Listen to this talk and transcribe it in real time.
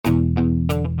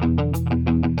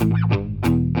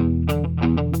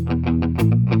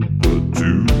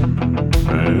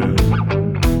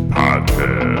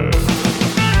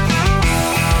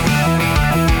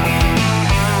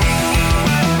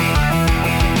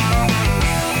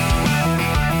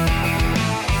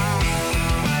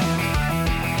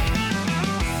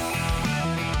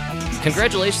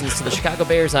Congratulations to the Chicago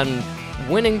Bears on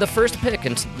winning the first pick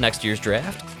in next year's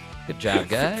draft. Good job,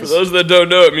 guys. For those that don't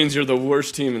know, it means you're the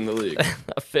worst team in the league.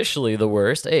 Officially the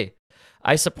worst. Hey,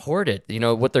 I support it. You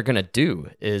know, what they're going to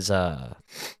do is they're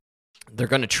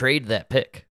going to trade that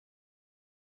pick.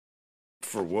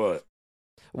 For what?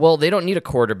 Well, they don't need a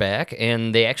quarterback,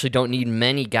 and they actually don't need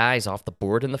many guys off the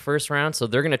board in the first round, so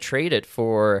they're going to trade it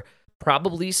for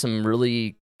probably some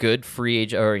really good free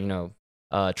agent or,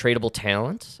 tradable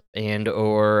talent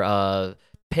or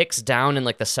picks down in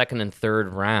like the second and third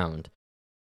round.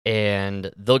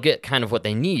 And they'll get kind of what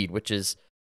they need, which is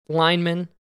linemen,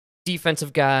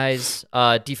 defensive guys,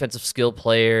 defensive skill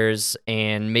players,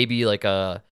 and maybe like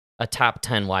a top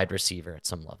 10 wide receiver at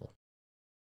some level.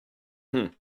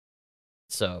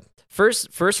 So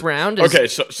first round is... Okay,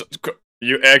 so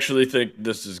you actually think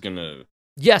this is going to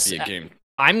be a game?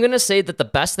 I'm going to say that the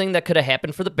best thing that could have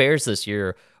happened for the Bears this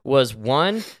year was,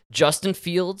 one, Justin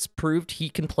Fields proved he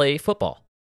can play football.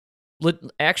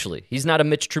 Actually, he's not a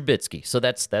Mitch Trubisky, so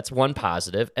that's one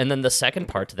positive. And then the second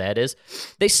part to that is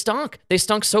they stunk. They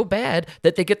stunk so bad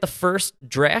that they get the first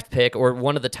draft pick or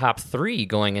one of the top 3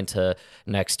 going into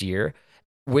next year,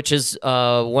 which is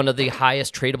one of the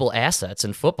highest tradable assets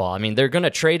in football. I mean, they're going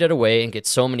to trade it away and get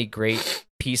so many great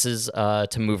pieces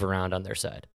to move around on their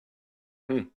side.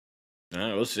 All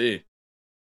right, we'll see.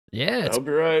 Yeah, I hope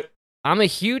you're right. I'm a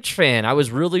huge fan. I was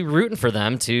really rooting for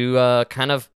them to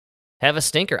kind of have a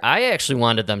stinker. I actually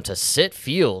wanted them to sit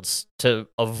Fields to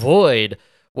avoid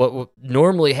what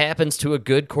normally happens to a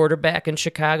good quarterback in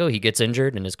Chicago. He gets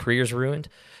injured and his career's ruined.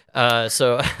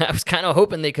 So I was kind of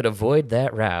hoping they could avoid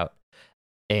that route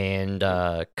and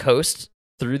coast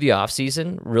through the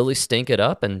offseason, really stink it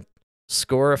up, and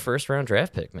score a first-round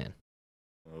draft pick, man.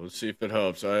 Well, let's see if it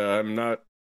helps. I'm not...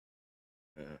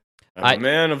 I'm a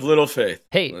man of little faith.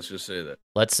 Hey, let's just say that.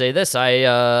 Let's say this.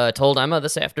 I told Emma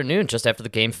this afternoon, just after the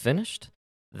game finished,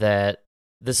 that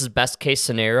this is best case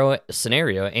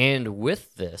scenario. And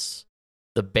with this,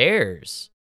 the Bears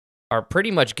are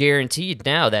pretty much guaranteed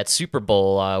now that Super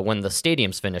Bowl when the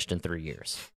stadium's finished in 3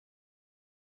 years.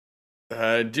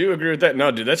 I do agree with that. No,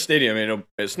 dude, that stadium,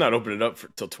 it's not opening up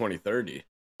till 2030.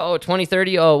 Oh,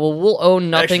 2030? Oh, well, we'll own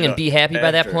nothing and be happy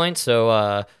by that point.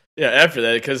 So, yeah, after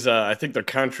that, because I think their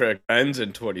contract ends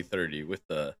in 2030 with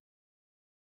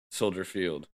Soldier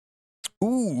Field.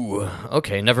 Ooh,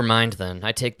 okay, never mind then.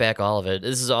 I take back all of it.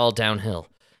 This is all downhill.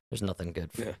 There's nothing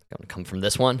good going to come from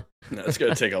this one. No, it's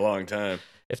going to take a long time.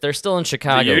 If they're still in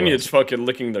Chicago... The union's fucking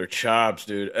licking their chops,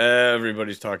 dude.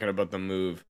 Everybody's talking about the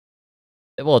move.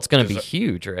 Well, it's going to be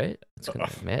huge, right? It's going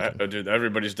to imagine. Dude,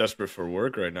 everybody's desperate for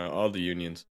work right now, all the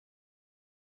unions.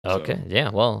 Okay, so, yeah,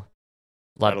 well...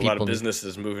 A lot of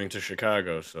businesses moving to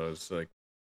Chicago, so it's like,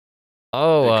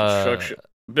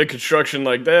 big construction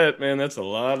like that, man. That's a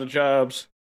lot of jobs.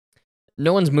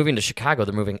 No one's moving to Chicago;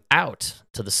 they're moving out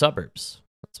to the suburbs.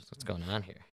 That's what's going on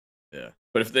here. Yeah,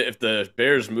 but if the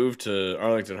Bears move to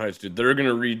Arlington Heights, dude, they're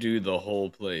gonna redo the whole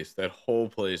place. That whole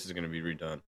place is gonna be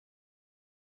redone.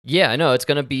 Yeah, I know. It's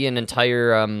gonna be an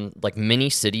entire like mini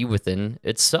city within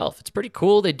itself. It's pretty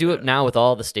cool. They do it now with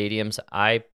all the stadiums.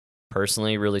 I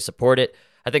personally really support it.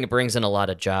 I think it brings in a lot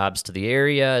of jobs to the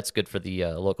area. It's good for the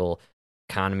local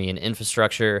economy and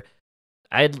infrastructure.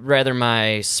 I'd rather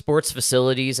my sports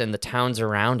facilities and the towns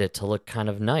around it to look kind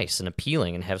of nice and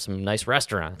appealing and have some nice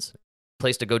restaurants,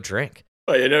 place to go drink.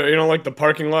 Oh, you don't like the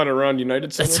parking lot around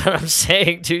United Center? That's what I'm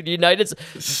saying, dude. It's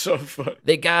so fun.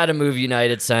 They gotta move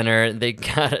United Center. They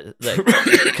gotta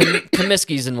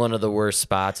Comiskey's in one of the worst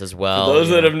spots as well. For those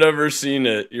that have never seen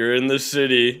it, you're in the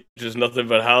city, just nothing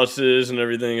but houses and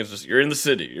everything. It's just you're in the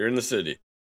city,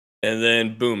 and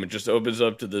then boom, it just opens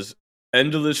up to this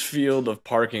endless field of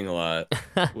parking lot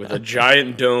with a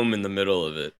giant dome in the middle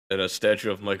of it and a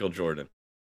statue of Michael Jordan.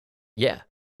 Yeah,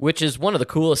 which is one of the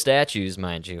coolest statues,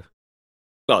 mind you.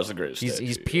 No, it's the greatest.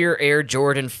 He's pure Air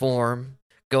Jordan form,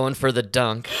 going for the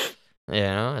dunk.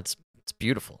 It's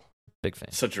beautiful. Big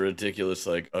fan. Such a ridiculous,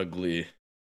 ugly.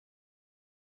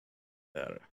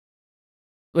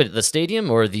 Wait, the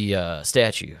stadium or the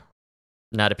statue?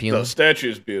 Not appealing. The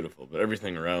statue is beautiful, but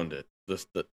everything around it,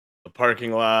 the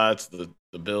parking lots, the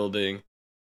building,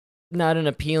 not an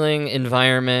appealing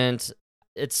environment.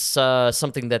 It's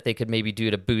something that they could maybe do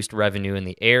to boost revenue in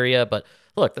the area, but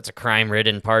look, that's a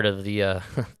crime-ridden part of the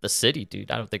the city, dude.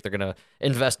 I don't think they're gonna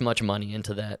invest much money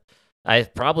into that.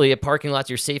 Probably a parking lot's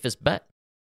your safest bet,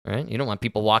 right? You don't want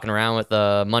people walking around with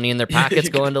money in their pockets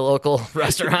going to local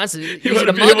restaurants. You want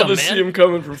to be able to see them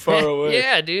coming from far away.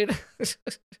 Yeah, dude.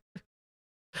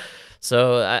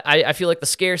 So I feel like the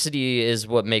scarcity is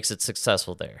what makes it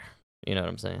successful there. You know what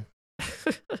I'm saying?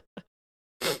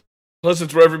 Plus,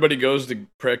 it's where everybody goes to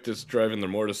practice driving their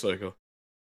motorcycle.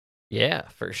 Yeah,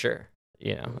 for sure.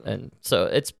 You know, and so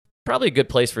it's probably a good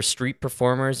place for street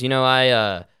performers. You know,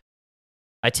 I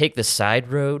take the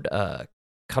side road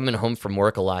coming home from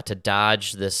work a lot to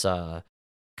dodge this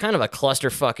kind of a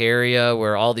clusterfuck area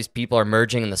where all these people are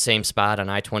merging in the same spot on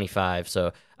I-25.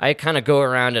 So I kind of go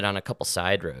around it on a couple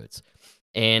side roads.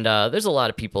 And there's a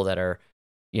lot of people that are,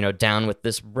 you know, down with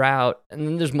this route. And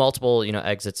then there's multiple, you know,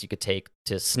 exits you could take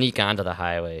to sneak onto the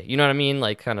highway. You know what I mean?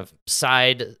 Like kind of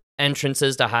side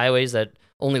entrances to highways that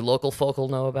only local folk will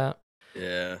know about.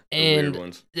 Yeah, and weird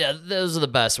ones. Yeah, those are the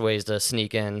best ways to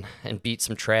sneak in and beat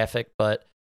some traffic. But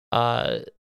on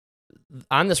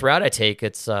this route I take,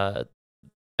 it's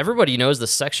everybody knows the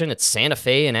section. It's Santa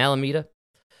Fe and Alameda,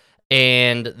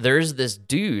 and there's this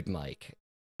dude, Mike.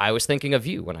 I was thinking of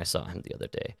you when I saw him the other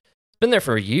day. Been there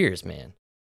for years, man.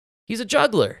 He's a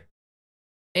juggler,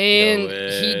 and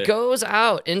he goes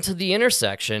out into the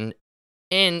intersection,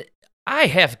 and I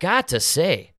have got to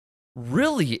say,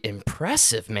 really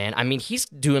impressive, man. I mean, he's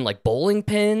doing like bowling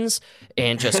pins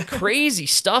and just crazy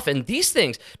stuff. And these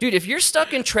things, dude, if you're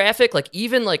stuck in traffic, like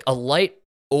even like a light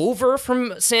over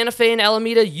from Santa Fe and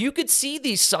Alameda, you could see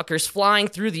these suckers flying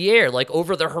through the air, like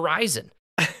over the horizon.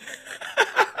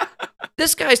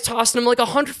 This guy's tossing them like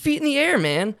 100 feet in the air,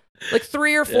 man. Like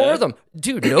 3 or 4 of them.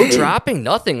 Dude, no dropping,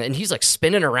 nothing. And he's like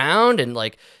spinning around and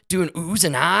like doing oohs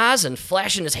and ahs and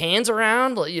flashing his hands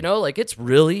around. You know, like it's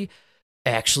really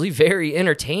actually very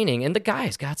entertaining. And the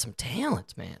guy's got some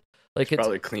talent, man. Like he's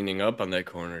probably cleaning up on that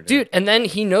corner. Dude, and then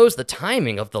he knows the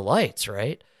timing of the lights,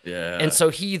 right? Yeah. And so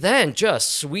he then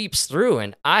just sweeps through.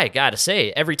 And I got to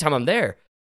say, every time I'm there,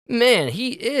 man,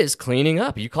 he is cleaning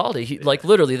up. You called it. He, like,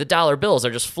 literally, the dollar bills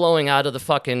are just flowing out of the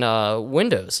fucking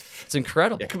windows. It's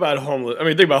incredible. Yeah, come on, homeless. I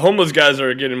mean, think about homeless guys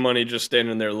are getting money just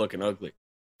standing there looking ugly.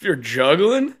 If you're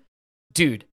juggling?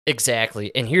 Dude,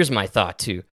 exactly. And here's my thought,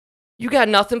 too. You got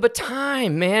nothing but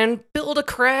time, man. Build a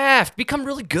craft. Become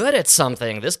really good at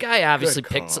something. This guy obviously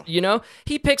picked, you know,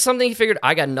 he picked something. He figured,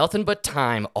 I got nothing but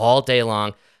time all day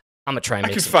long. I'm going to try and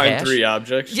make some cash. I could find 3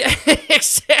 objects. Yeah,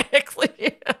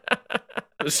 exactly.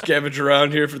 Just scavenge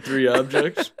around here for 3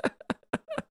 objects.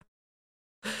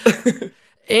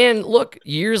 And look,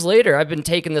 years later, I've been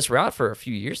taking this route for a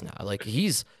few years now. Like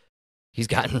he's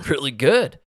gotten really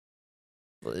good.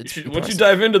 Once you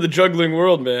dive into the juggling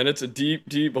world, man, it's a deep,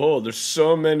 deep hole. There's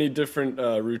so many different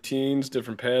routines,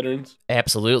 different patterns.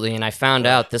 Absolutely, and I found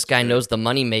out this guy knows the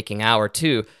money-making hour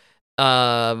too.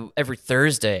 Every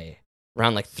Thursday,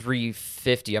 around like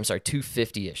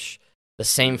 2:50-ish. The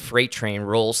same freight train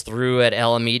rolls through at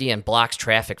Alameda and blocks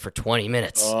traffic for 20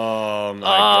 minutes. Oh, my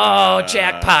God. Oh,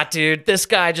 jackpot, dude. This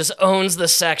guy just owns the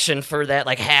section for that,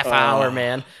 like, half hour,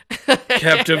 man.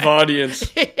 Captive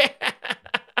audience. Yeah.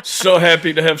 So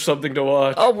happy to have something to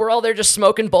watch. Oh, we're all there just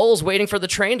smoking bowls waiting for the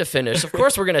train to finish. Of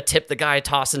course we're going to tip the guy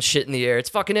tossing shit in the air. It's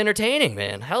fucking entertaining,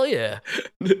 man. Hell yeah.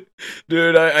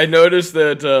 Dude, I noticed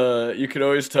that you can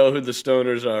always tell who the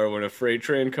stoners are when a freight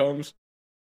train comes.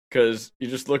 Because you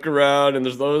just look around, and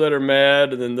there's those that are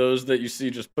mad, and then those that you see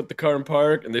just put the car in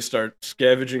park, and they start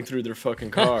scavenging through their fucking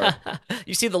car.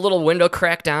 You see the little window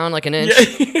crack down like an inch?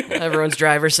 Yeah. Everyone's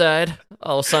driver's side.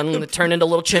 All of a sudden, they turn into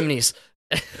little chimneys.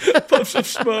 Puffs of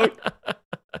smoke.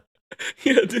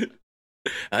 Yeah, dude.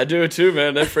 I do it too,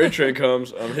 man. That freight train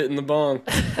comes, I'm hitting the bong.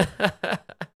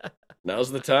 Now's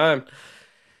the time.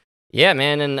 Yeah,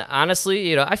 man, and honestly,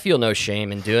 you know, I feel no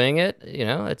shame in doing it. You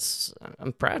know,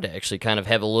 I'm proud to actually kind of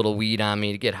have a little weed on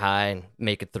me to get high and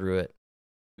make it through it.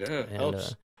 Yeah, it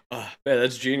helps. Man,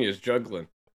 that's genius, juggling.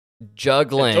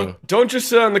 Juggling. Don't just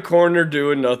sit on the corner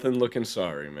doing nothing looking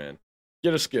sorry, man.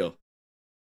 Get a skill.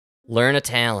 Learn a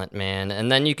talent, man, and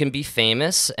then you can be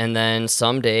famous, and then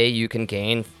someday you can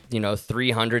gain,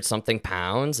 300-something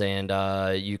pounds, and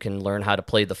you can learn how to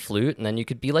play the flute, and then you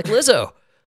could be like Lizzo,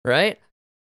 right?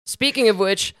 Speaking of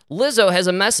which, Lizzo has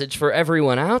a message for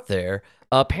everyone out there.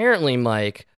 Apparently,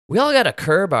 Mike, we all gotta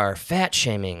curb our fat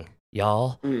shaming,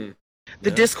 y'all.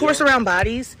 The discourse around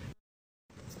bodies,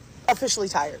 officially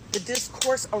tired. The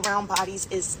discourse around bodies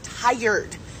is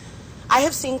tired. I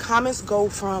have seen comments go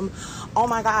from, oh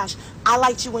my gosh, I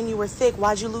liked you when you were thick,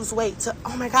 why'd you lose weight, to,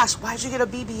 oh my gosh, why'd you get a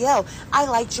BBL? I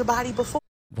liked your body before.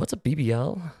 What's a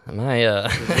BBL? Am I,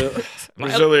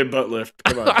 Brazilian butt lift.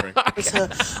 Come on,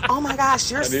 Frank. Oh my gosh,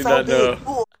 you're so big.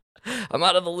 I'm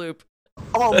out of the loop.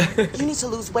 Oh, you need to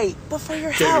lose weight, but for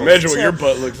your health. Can't imagine what your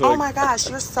butt looks like. Oh my gosh,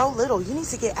 you're so little. You need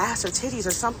to get ass or titties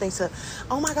or something to,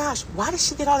 oh my gosh, why did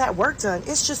she get all that work done?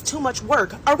 It's just too much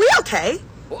work. Are we okay?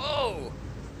 Whoa.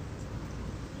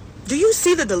 Do you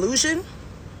see the delusion?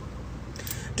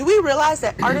 Do we realize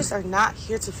that artists are not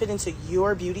here to fit into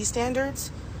your beauty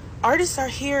standards? Artists are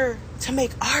here to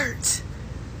make art.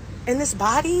 And this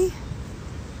body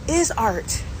is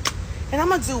art. And I'm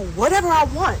going to do whatever I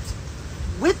want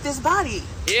with this body.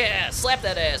 Yeah, slap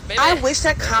that ass, baby. I wish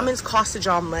that comments costed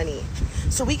y'all money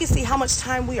so we can see how much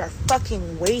time we are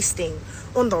fucking wasting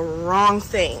on the wrong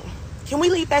thing. Can we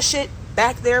leave that shit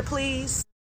back there, please?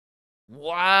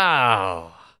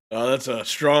 Wow. That's a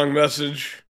strong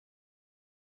message.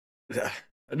 I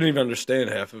didn't even understand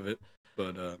half of it,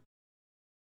 but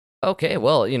Okay,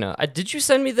 well, did you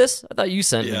send me this? I thought you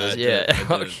sent me this. I did.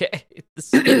 Okay.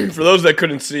 For those that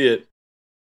couldn't see it,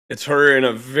 it's her in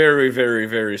a very, very,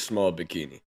 very small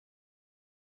bikini.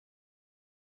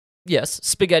 Yes,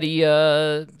 spaghetti,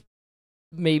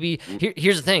 maybe.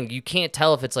 Here's the thing. You can't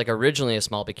tell if it's like originally a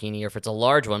small bikini or if it's a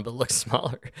large one, but looks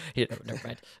smaller. Never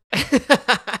mind.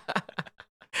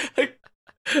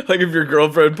 Like if your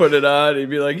girlfriend put it on, you'd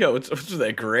be like, yo, what's with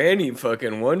that granny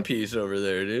fucking one piece over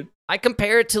there, dude? I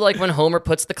compare it to like when Homer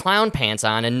puts the clown pants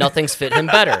on and nothing's fit him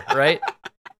better, right?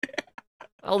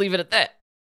 I'll leave it at that.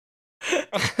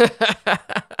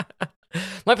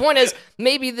 My point is,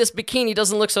 maybe this bikini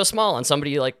doesn't look so small on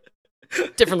somebody like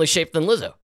differently shaped than Lizzo.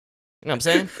 You know what I'm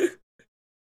saying?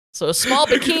 So a small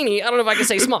bikini, I don't know if I can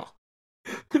say small.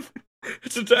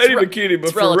 It's a tiny bikini,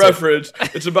 but for relative. reference,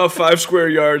 it's about 5 square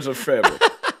yards of fabric.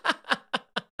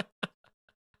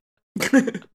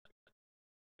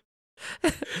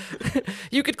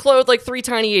 You could clothe like 3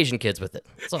 tiny Asian kids with it.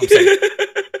 That's all I'm saying.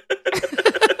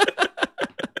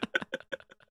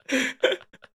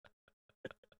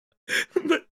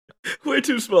 But way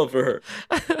too small for her.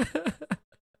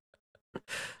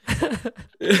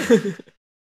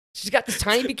 She's got this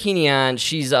tiny bikini on.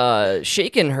 She's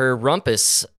shaking her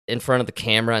rumpus in front of the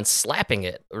camera and slapping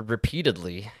it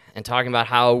repeatedly and talking about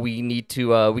how we need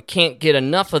to, we can't get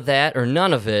enough of that or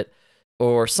none of it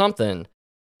or something.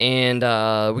 And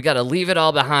we got to leave it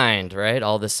all behind, right?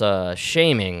 All this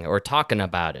shaming or talking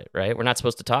about it, right? We're not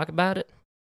supposed to talk about it?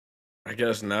 I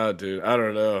guess not, dude. I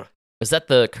don't know. Is that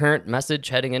the current message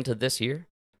heading into this year?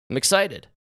 I'm excited.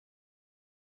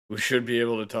 We should be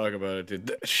able to talk about it,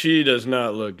 dude. She does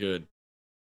not look good.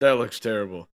 That looks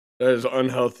terrible. That is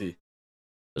unhealthy.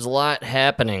 There's a lot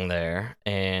happening there,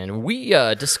 and we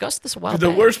discussed this a while The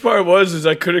back. worst part is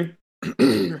I couldn't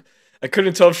I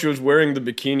couldn't tell if she was wearing the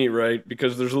bikini right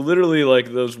because there's literally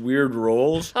like those weird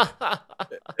rolls.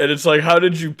 And it's like, how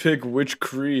did you pick which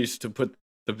crease to put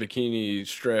the bikini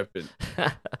strap in?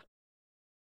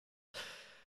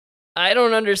 I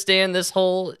don't understand this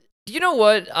whole... You know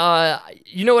what?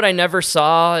 You know what I never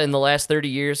saw in the last 30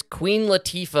 years? Queen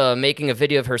Latifah making a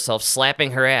video of herself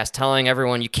slapping her ass, telling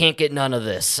everyone you can't get none of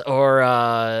this, or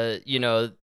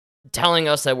telling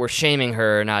us that we're shaming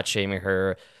her or not shaming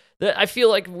her. I feel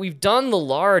like we've done the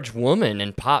large woman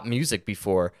in pop music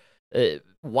before.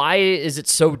 Why is it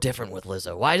so different with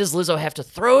Lizzo? Why does Lizzo have to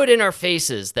throw it in our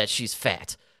faces that she's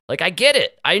fat? Like, I get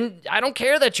it. I don't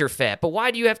care that you're fat, but why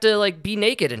do you have to like be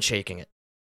naked and shaking it?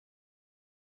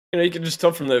 You can just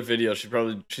tell from that video she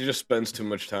just spends too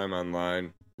much time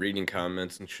online reading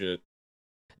comments and shit.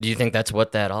 Do you think that's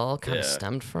what that all kind of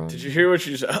stemmed from? Did you hear what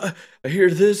she said? I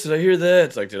hear this and I hear that.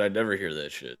 It's like, did I never hear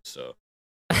that shit? So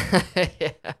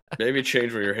Yeah. maybe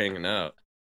change where you're hanging out,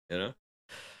 you know?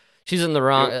 She's in the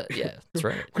wrong... yeah, that's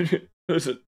right.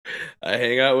 Listen, I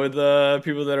hang out with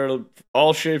people that are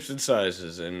all shapes and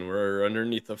sizes, and we're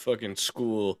underneath a fucking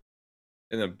school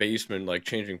in the basement, like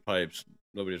changing pipes.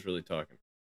 Nobody's really talking.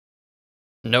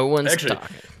 No one's Actually,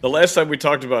 talking. The last time we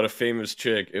talked about a famous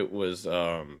chick, it was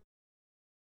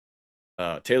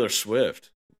Taylor Swift.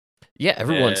 Yeah,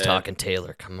 everyone's And talking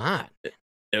Taylor. Come on.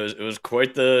 It was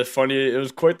quite the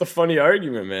funny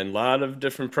argument, man. A lot of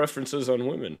different preferences on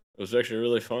women. It was actually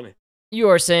really funny. You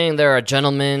are saying there are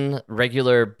gentlemen,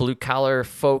 regular blue-collar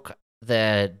folk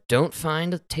that don't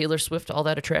find Taylor Swift all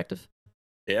that attractive?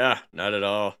 Yeah, not at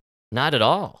all. Not at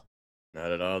all.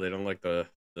 Not at all. They don't like the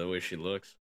way she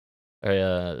looks.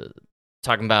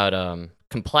 Talking about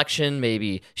complexion,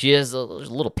 maybe. She is a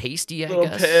little pasty, I A little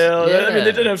guess. pale. Yeah. I mean,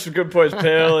 they did have some good points.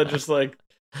 Pale and just like,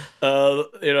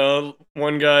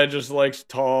 one guy just likes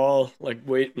tall, like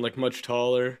weight, like much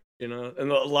taller, and a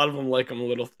lot of them like them a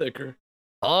little thicker.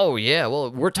 Oh, yeah. Well,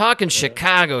 we're talking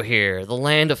Chicago here, the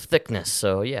land of thickness.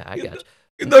 So, yeah, I got you.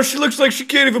 No, she looks like she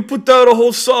can't even put down a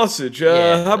whole sausage.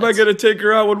 Yeah, how am I gonna take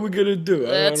her out? What are we gonna do?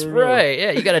 That's right.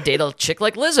 Yeah, you got to date a chick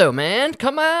like Lizzo, man.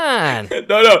 Come on.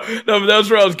 No, but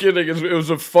that's where I was kidding. It was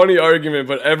a funny argument,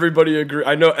 but everybody agreed.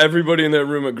 I know everybody in that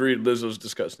room agreed Lizzo's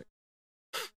disgusting.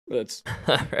 That's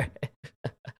All right.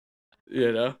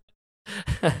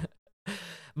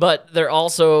 But they're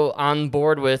also on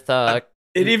board with It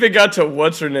even got to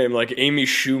what's her name, like Amy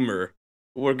Schumer.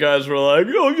 where guys were like,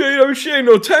 "Oh yeah, she ain't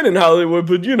no 10 in Hollywood,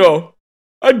 but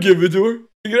I'd give it to her."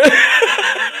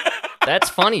 That's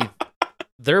funny.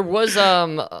 There was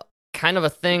kind of a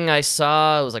thing I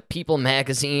saw. It was like People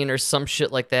Magazine or some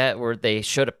shit like that, where they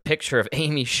showed a picture of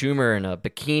Amy Schumer in a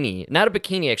bikini, not a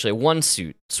bikini actually, a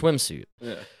swimsuit,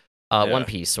 one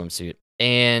piece swimsuit,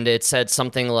 and it said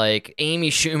something like Amy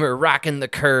Schumer rocking the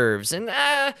curves, and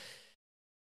I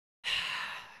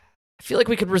feel like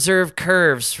we could reserve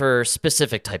curves for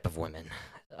specific type of women.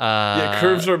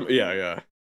 Curves are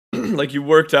like you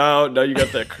worked out, now you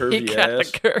got that curvy you got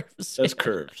ass. The curves. That's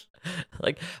curves.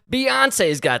 Like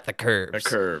Beyonce's got the curves. The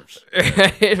curves.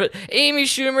 Right? But Amy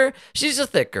Schumer, she's a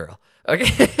thick girl.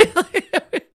 Okay.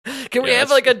 Can we have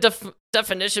like a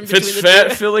definition if between it's the fat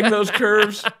two? filling those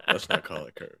curves, let's not call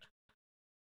it curves.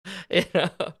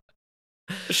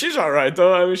 She's all right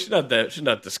though. I mean, she's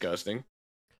not disgusting.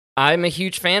 I'm a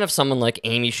huge fan of someone like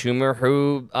Amy Schumer,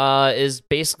 who is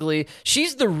basically,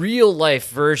 she's the real life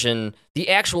version, the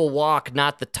actual walk,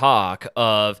 not the talk,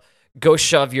 of go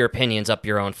shove your opinions up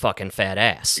your own fucking fat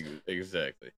ass.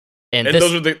 Exactly. And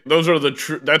those are the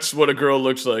true. That's what a girl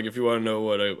looks like if you want to know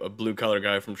what a blue collar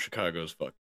guy from Chicago is.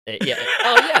 Fuck. Yeah.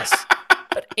 Oh yes.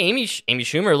 But Amy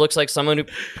Schumer looks like someone who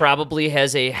probably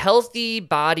has a healthy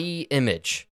body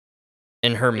image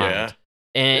in her mind.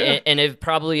 And it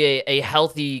probably a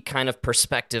healthy kind of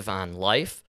perspective on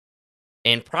life,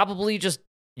 and probably just,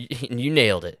 you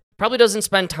nailed it, probably doesn't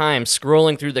spend time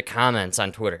scrolling through the comments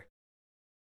on Twitter.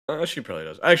 She probably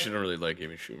does. I actually don't really like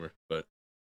Amy Schumer, but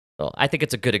well, I think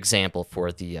it's a good example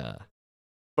for the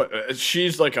but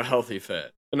she's like a healthy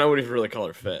fat, and I wouldn't even really call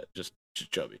her fat, just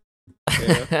chubby.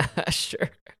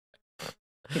 Sure.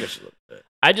 I guess she looks fat.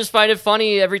 I just find it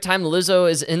funny every time Lizzo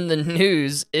is in the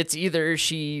news, it's either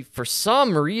she, for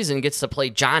some reason, gets to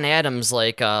play John Adams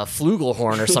like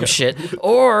flugelhorn or some shit,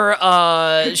 or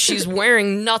she's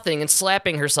wearing nothing and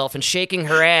slapping herself and shaking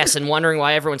her ass and wondering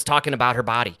why everyone's talking about her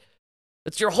body.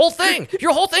 It's your whole thing.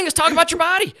 Your whole thing is talking about your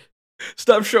body.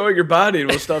 Stop showing your body and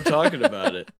we'll stop talking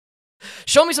about it.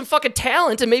 Show me some fucking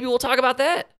talent and maybe we'll talk about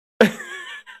that.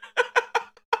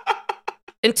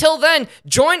 Until then,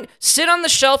 sit on the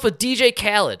shelf with DJ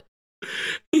Khaled.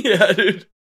 Yeah, dude.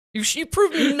 You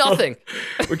proved me nothing.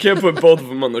 We can't put both of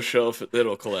them on the shelf.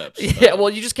 It'll collapse. Yeah,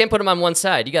 well, you just can't put them on one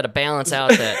side. You got to balance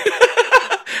out that.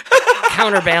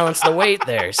 Counterbalance the weight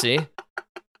there, see?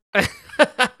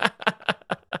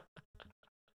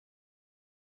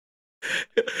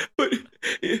 But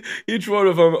each one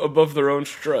of them above their own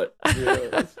strut.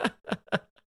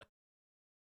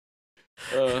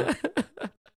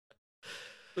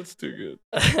 That's too good.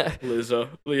 Lizzo.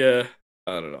 Yeah,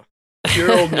 I don't know.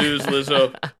 Your old news,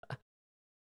 Lizzo.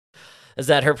 Is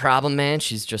that her problem, man?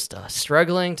 She's just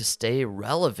struggling to stay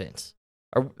relevant.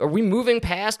 Are we moving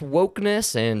past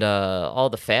wokeness and all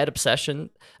the fad obsession?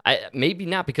 Maybe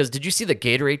not, because did you see the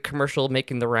Gatorade commercial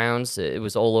making the rounds? It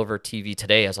was all over TV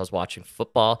today as I was watching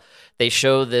football. They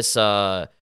show this, I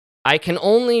can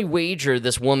only wager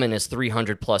this woman is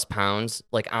 300 plus pounds,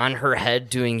 like on her head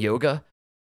doing yoga.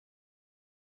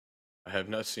 I have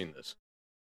not seen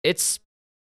this.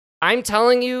 I'm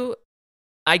telling you,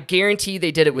 I guarantee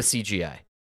they did it with CGI.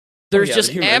 There's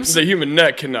the human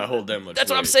neck cannot hold that much. That's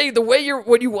weight. what I'm saying. The way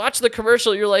when you watch the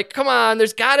commercial, you're like, come on,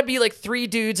 there's got to be like 3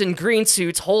 dudes in green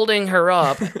suits holding her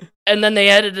up, and then they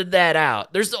edited that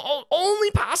out. There's the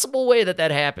only possible way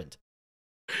that happened.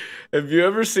 Have you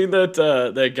ever seen that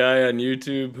guy on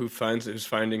YouTube who's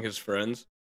finding his friends?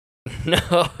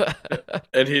 No.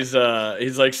 And he's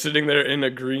like sitting there in a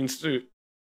green suit,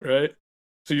 right?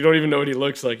 So you don't even know what he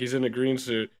looks like. He's in a green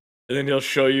suit. And then he'll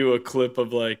show you a clip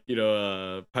of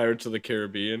Pirates of the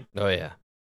Caribbean. Oh yeah.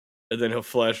 And then he'll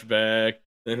flash back.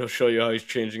 Then he'll show you how he's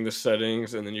changing the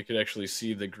settings, and then you can actually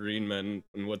see the green men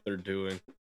and what they're doing.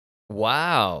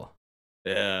 Wow.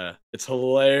 Yeah, it's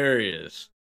hilarious.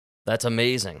 That's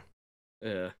amazing.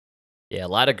 Yeah. Yeah, a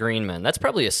lot of green men. That's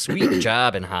probably a sweet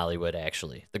job in Hollywood,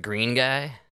 actually. The green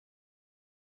guy.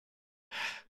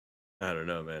 I don't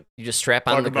know, man. You just strap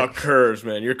on Talk about curves,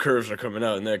 man. Your curves are coming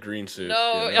out in that green suit.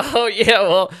 No, you know? Oh yeah,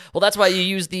 well, that's why you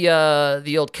use the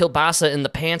old kielbasa in the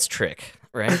pants trick,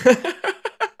 right?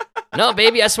 No,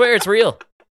 baby, I swear it's real.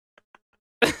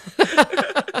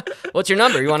 What's your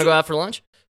number? You want to go out for lunch?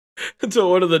 Until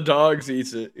one of the dogs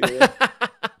eats it. You know?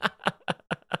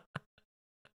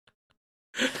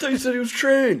 I thought you said he was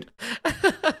trained.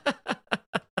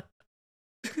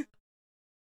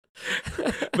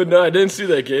 But no, I didn't see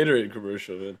that Gatorade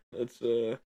commercial, man. That's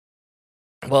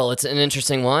Well, it's an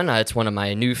interesting one. It's one of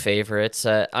my new favorites.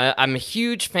 I'm a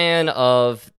huge fan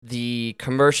of the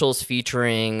commercials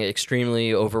featuring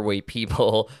extremely overweight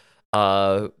people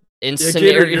in Yeah, Gatorade,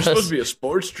 scenarios. you're supposed to be a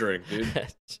sports drink, dude.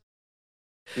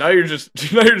 Now you're just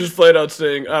flat out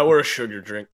saying, we're a sugar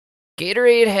drink.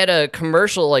 Gatorade had a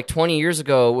commercial like 20 years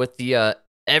ago with the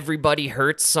Everybody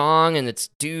Hurts song, and it's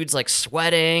dudes like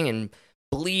sweating and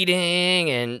bleeding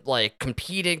and like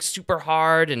competing super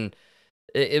hard, and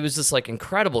it was this like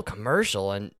incredible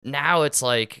commercial. And now it's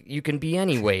like you can be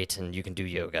any weight and you can do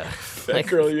yoga. Fat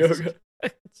girl yoga.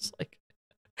 It's like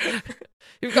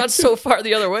you've gone so far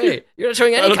the other way. You're not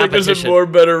showing any I don't think there's a competition. more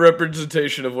better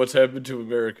representation of what's happened to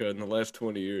America in the last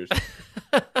 20 years.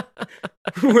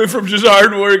 Went from just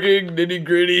hardworking, nitty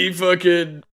gritty,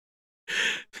 fucking,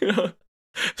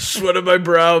 sweat of my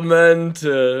brow men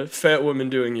to fat women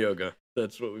doing yoga.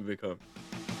 That's what we've become.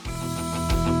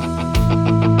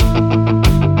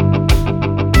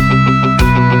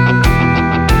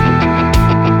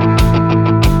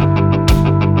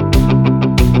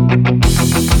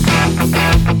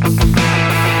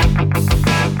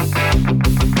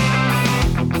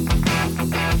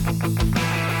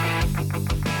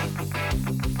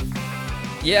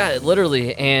 Yeah,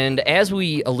 literally. And as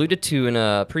we alluded to in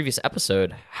a previous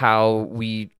episode, how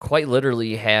we quite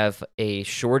literally have a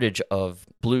shortage of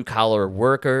blue-collar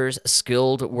workers,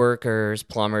 skilled workers,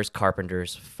 plumbers,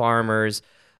 carpenters, farmers.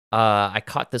 I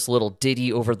caught this little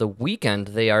ditty over the weekend.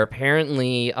 They are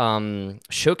apparently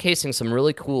showcasing some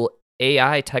really cool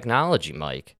AI technology,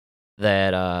 Mike,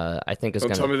 that I think is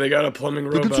going to... Don't tell me they got a plumbing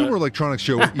robot. The Consumer Electronics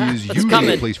Show is usually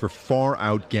coming. a place for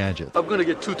far-out gadgets. I'm gonna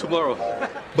get 2 tomorrow.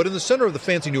 But in the center of the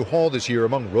fancy new hall this year,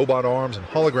 among robot arms and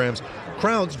holograms,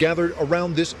 crowds gathered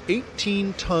around this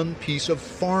 18-ton piece of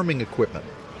farming equipment,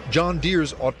 John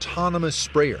Deere's autonomous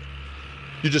sprayer.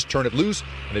 You just turn it loose,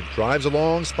 and it drives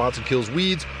along, spots and kills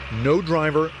weeds, no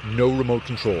driver, no remote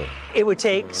control. It would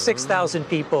take 6,000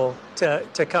 people to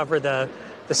cover the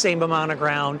same amount of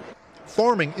ground.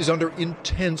 Farming is under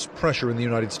intense pressure in the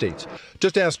United States.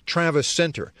 Just ask Travis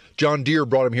Center. John Deere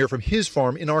brought him here from his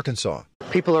farm in Arkansas.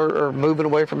 People are moving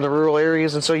away from the rural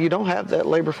areas, and so you don't have that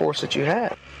labor force that you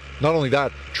had. Not only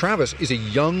that, Travis is a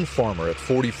young farmer at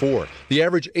 44. The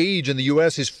average age in the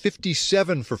U.S. is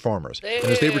 57 for farmers. And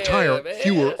as they retire,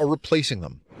 fewer are replacing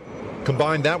them.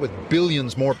 Combine that with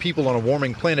billions more people on a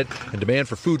warming planet and demand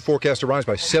for food forecast to rise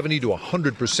by 70 to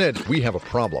 100%, we have a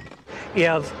problem. You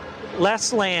have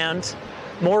less land,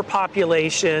 more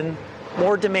population,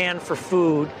 more demand for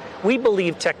food. We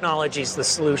believe technology is the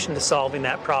solution to solving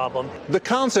that problem. The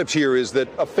concept here is that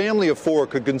a family of 4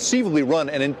 could conceivably run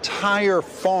an entire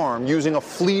farm using a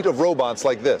fleet of robots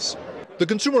like this. The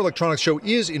Consumer Electronics Show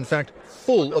is, in fact,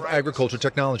 full of agriculture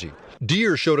technology.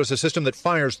 Deere showed us a system that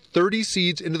fires 30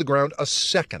 seeds into the ground a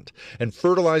second and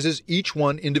fertilizes each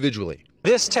one individually.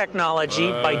 This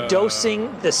technology, by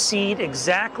dosing the seed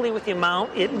exactly with the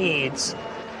amount it needs,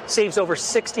 saves over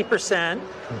 60%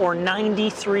 or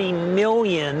 93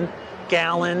 million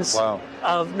gallons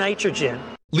of nitrogen.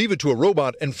 Leave it to a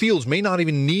robot and fields may not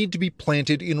even need to be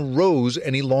planted in rows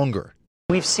any longer.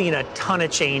 We've seen a ton of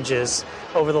changes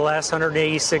over the last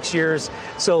 186 years,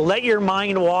 so let your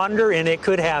mind wander and it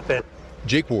could happen.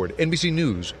 Jake Ward, NBC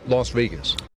News, Las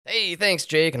Vegas. Hey, thanks,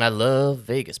 Jake, and I love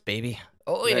Vegas, baby.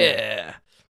 Oh, yeah.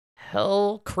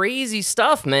 Hell, crazy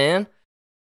stuff, man.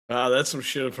 Wow, that's some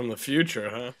shit from the future,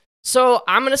 huh? So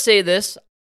I'm going to say this.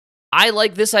 I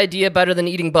like this idea better than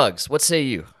eating bugs. What say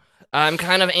you? I'm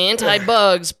kind of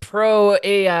anti-bugs,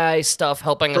 pro-AI stuff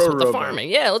helping us with the Pro-robot. farming.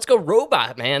 Yeah, let's go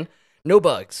robot, man. No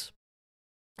bugs.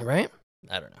 Right?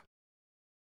 I don't know.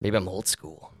 Maybe I'm old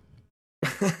school.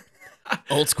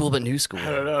 Old school, but new school.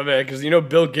 I don't know, man, because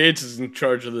Bill Gates is in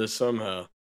charge of this somehow.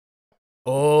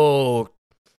 Oh,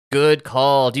 good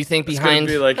call. Do you think It's behind...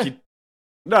 gonna be like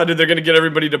no, dude, they're gonna get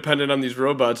everybody dependent on these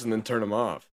robots and then turn them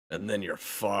off, and then you're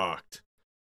fucked.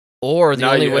 Or the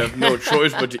Now only you way... have no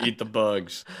choice but to eat the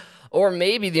bugs. Or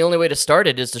maybe the only way to start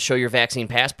it is to show your vaccine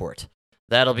passport.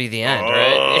 That'll be the end,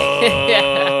 right? Oh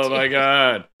Yeah, my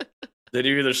god! Then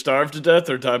you either starve to death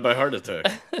or die by heart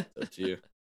attack. That's you.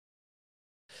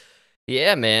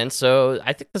 Yeah, man. So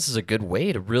I think this is a good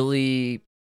way to really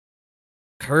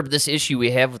curb this issue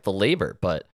we have with the labor,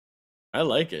 but I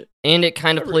like it. and it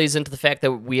kind of plays into the fact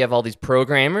that we have all these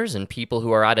programmers and people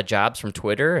who are out of jobs from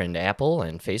Twitter and Apple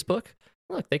and Facebook.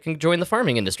 Look, they can join the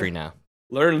farming industry now.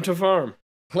 Learn to farm.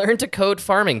 Learn to code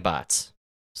farming bots.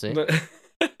 See?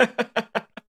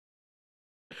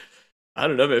 I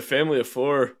don't know, man. Family of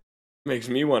 4 makes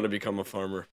me want to become a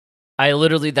farmer.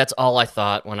 That's all I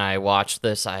thought when I watched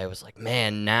this. I was like,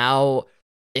 man, now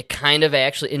it kind of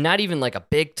actually, and not even like a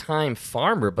big time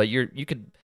farmer, but you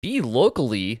could be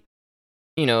locally,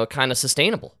 kind of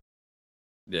sustainable.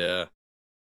 Yeah.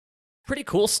 Pretty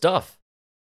cool stuff.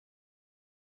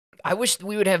 I wish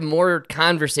we would have more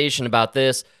conversation about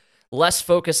this, less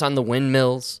focus on the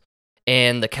windmills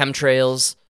and the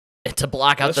chemtrails to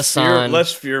block out the sun.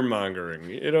 Less fear mongering.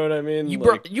 You know what I mean?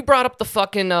 You brought up the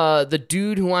fucking the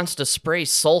dude who wants to spray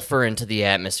sulfur into the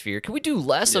atmosphere. Can we do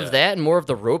less of that and more of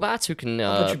the robots who can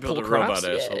you build a crops? robot,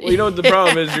 asshole. Well, you know what the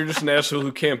problem is? You're just an asshole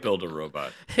who can't build a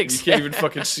robot. Exactly. You can't even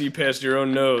fucking see past your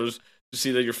own nose to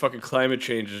see that your fucking climate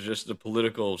change is just a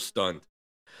political stunt.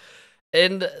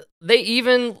 And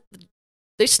they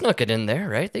snuck it in there,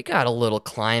 right? They got a little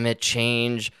climate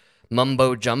change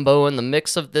mumbo jumbo in the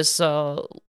mix of this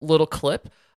little clip,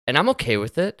 and I'm okay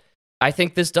with it. I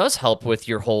think this does help with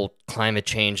your whole climate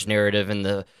change narrative and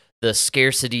the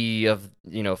scarcity of,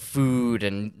 food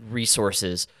and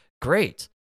resources. Great.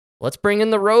 Let's bring in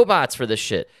the robots for this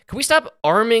shit. Can we stop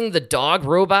arming the dog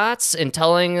robots and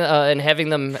telling and having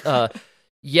them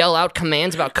yell out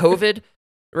commands about COVID?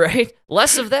 Right?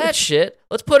 Less of that shit.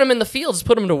 Let's put them in the fields. Let's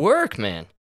put them to work, man.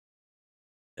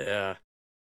 Yeah.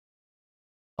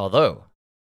 Although,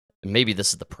 maybe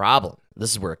this is the problem.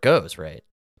 This is where it goes, right?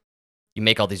 You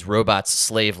make all these robots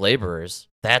slave laborers.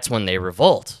 That's when they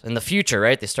revolt. In the future,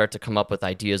 right? They start to come up with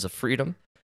ideas of freedom,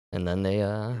 and then they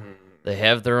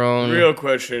have their own. The real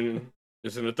question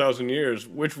is, in 1,000 years,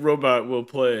 which robot will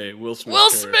play Will Smith? Will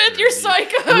Smith, you're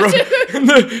psycho,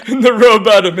 dude. in the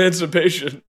robot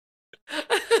emancipation.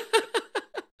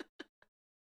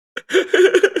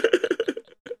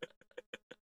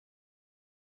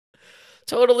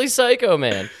 Totally psycho,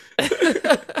 man.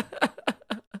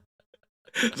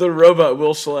 The robot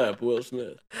will slap Will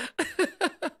Smith.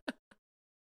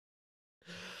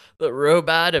 The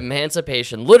robot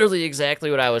emancipation. Literally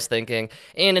exactly what I was thinking.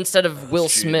 And instead of Will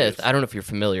Smith, I don't know if you're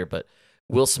familiar, but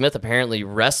Will Smith apparently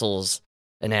wrestles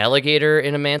an alligator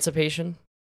in Emancipation.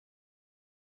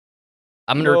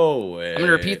 No way. I'm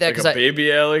gonna repeat that because a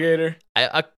baby alligator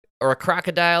or a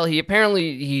crocodile.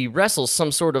 He wrestles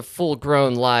some sort of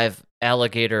full-grown live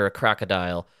alligator or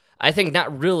crocodile. I think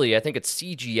not really. I think it's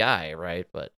CGI, right?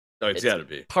 But it's got to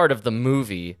be part of the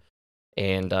movie.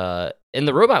 And in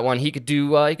the robot one, he could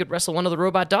wrestle one of the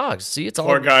robot dogs. See, it's all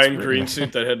poor guy in green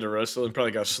suit that had to wrestle and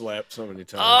probably got slapped so many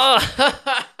times. Oh.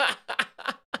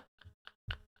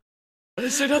 I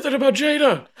didn't say nothing about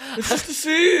Jada. It's just a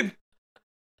scene.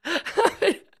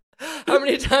 How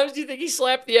many times do you think he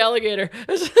slapped the alligator?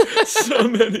 So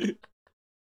many.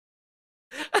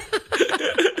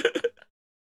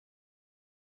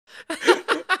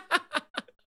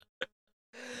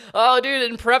 Oh, dude,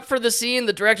 in prep for the scene,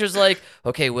 the director's like,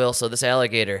 okay, Will, so this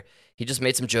alligator, he just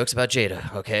made some jokes about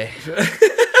Jada, okay?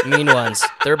 Mean ones.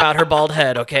 They're about her bald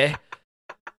head, okay?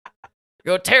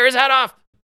 Go tear his head off.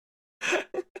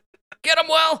 Get him,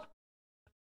 Will.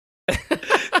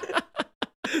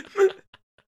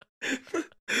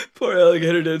 Poor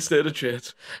alligator didn't stand a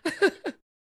chance.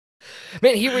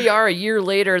 Man, here we are a year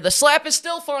later. The slap is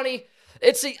still funny.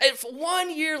 It's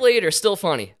 1 year later, still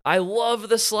funny. I love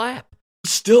the slap.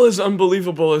 Still as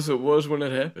unbelievable as it was when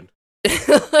it happened.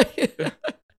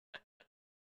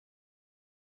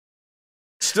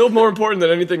 Still more important than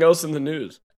anything else in the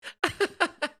news.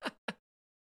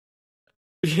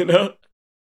 You know?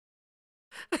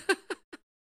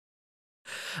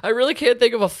 I really can't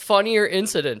think of a funnier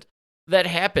incident that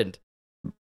happened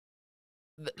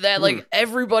that like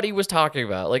everybody was talking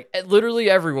about. Like literally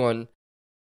everyone,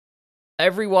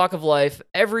 every walk of life,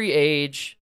 every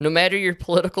age, no matter your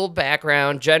political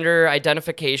background, gender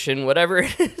identification, whatever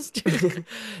it is, dude,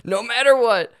 no matter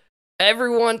what,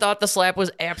 everyone thought the slap was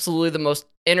absolutely the most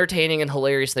entertaining and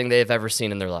hilarious thing they've ever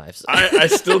seen in their lives. I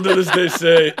still to this day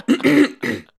say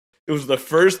it was the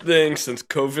first thing since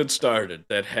COVID started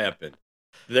that happened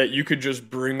that you could just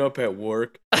bring up at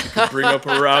work, you could bring up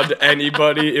around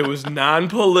anybody. It was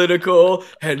non-political,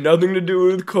 had nothing to do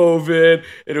with COVID,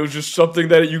 and it was just something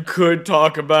that you could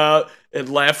talk about and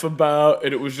laugh about,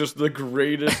 and it was just the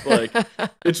greatest, like,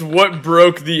 it's what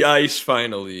broke the ice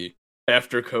finally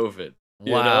after COVID.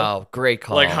 Wow, know? Great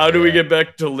call. Like, how do we get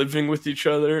back to living with each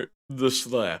other? The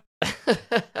slap.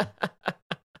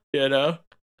 You know?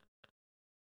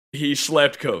 He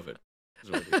slapped COVID.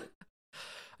 Is what he did.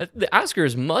 The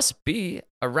Oscars must be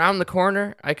around the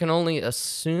corner. I can only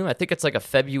assume. I think it's like a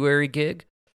February gig,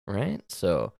 right?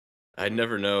 So I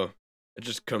never know. It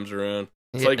just comes around.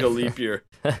 It's like a leap year.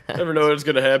 Never know what's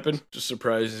going to happen. Just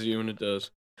surprises you when it does.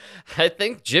 I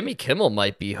think Jimmy Kimmel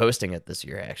might be hosting it this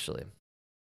year, actually.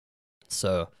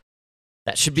 So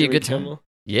that should be a good time. Kimmel?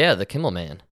 Yeah, the Kimmel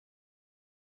Man.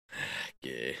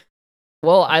 Yeah.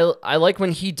 Well, I like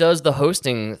when he does the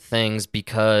hosting things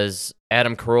because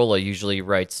Adam Carolla usually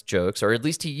writes jokes, or at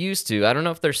least he used to. I don't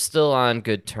know if they're still on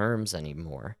good terms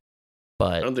anymore.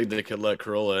 I But don't think they could let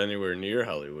Corolla anywhere near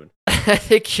Hollywood. I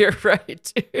think you're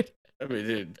right, dude. I mean,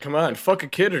 dude, come on, fuck a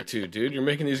kid or two, dude. You're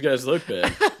making these guys look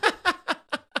bad. What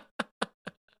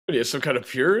are you, some kind of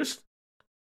purist?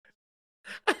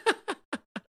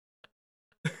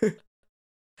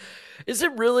 Is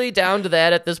it really down to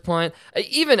that at this point?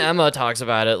 Even Emma talks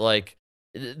about it. Like,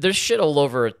 there's shit all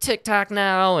over TikTok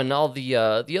now and all the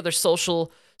other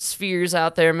social spheres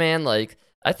out there, man. Like,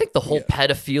 I think the whole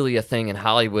pedophilia thing in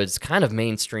Hollywood's kind of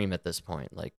mainstream at this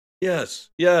point. Like, Yes,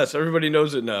 everybody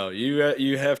knows it now.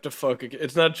 You have to fuck a kid.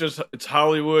 It's not just, it's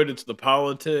Hollywood, it's the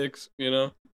politics,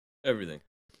 everything.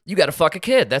 you got to fuck a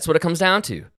kid. That's what it comes down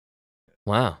to.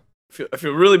 Wow. I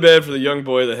feel really bad for the young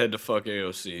boy that had to fuck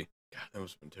AOC. God, that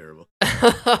must have been terrible.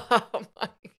 Oh my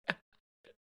God.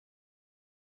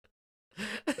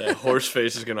 That horse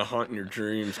face is gonna haunt in your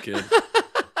dreams, kid.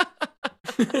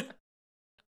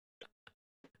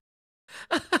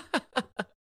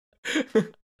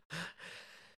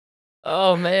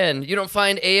 Oh man, you don't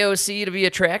find AOC to be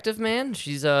attractive, man?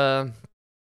 She's She's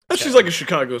like a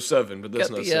Chicago 7, but that's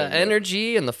got not the saying much.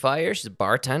 energy and the fire. She's a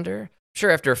bartender. Sure,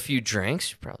 after a few drinks,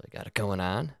 she probably got it going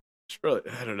on. She's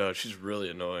probably, I don't know. She's really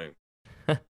annoying.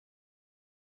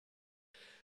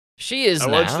 She is. I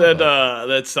now, watched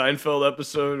that Seinfeld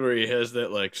episode where he has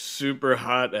that like super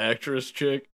hot actress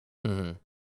chick, Mhm.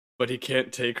 but he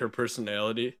can't take her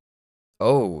personality.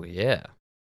 Oh yeah.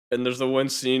 And there's the one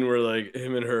scene where like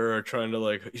him and her are trying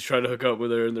to he's trying to hook up with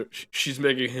her, and she's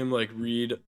making him like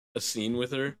read a scene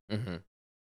with her, Mm-hmm.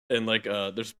 and like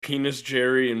there's Penis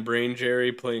Jerry and Brain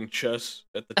Jerry playing chess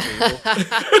at the table.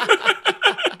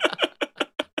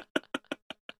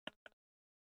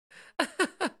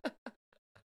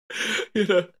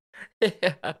 Yeah.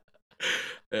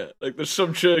 Yeah, like there's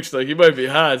some chicks like you might be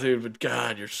hot, dude, but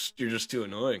God, you're just too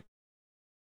annoying.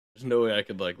 There's no way I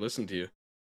could like listen to you.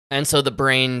 And so the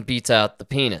brain beats out the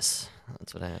penis.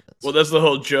 That's what happens. Well, that's the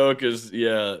whole joke. Is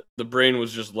the brain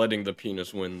was just letting the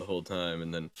penis win the whole time,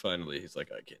 and then finally he's like,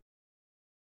 I can't.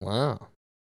 Wow.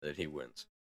 Then he wins.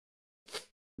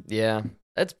 Yeah,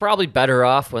 it's probably better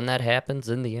off when that happens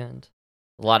in the end.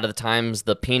 A lot of the times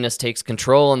the penis takes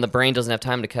control and the brain doesn't have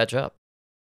time to catch up.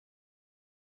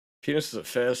 Penis is a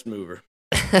fast mover.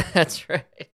 That's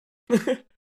right.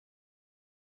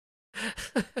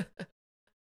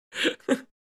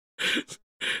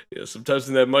 Yeah, sometimes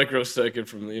in that microsecond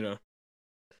from, never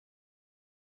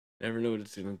know what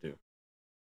it's going to do.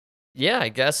 Yeah, I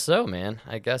guess so, man.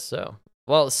 I guess so.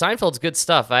 Well, Seinfeld's good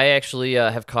stuff. I actually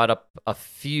have caught up a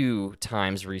few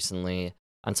times recently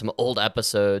on some old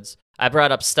episodes. I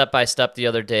brought up Step by Step the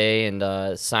other day, and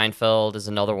Seinfeld is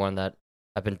another one that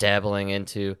I've been dabbling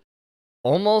into.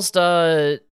 Almost,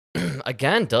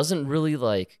 again, doesn't really,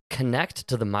 like, connect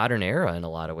to the modern era in a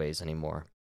lot of ways anymore.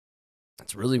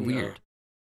 It's really weird.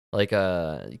 Like,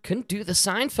 you couldn't do the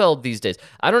Seinfeld these days.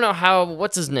 I don't know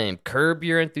what's his name? Curb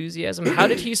Your Enthusiasm? How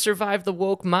did he survive the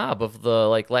woke mob of the,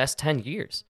 like, last 10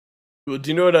 years? Well, do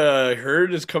you know what I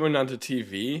heard is coming onto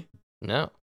TV?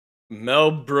 No. Mel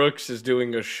Brooks is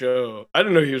doing a show. I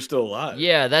didn't know he was still alive.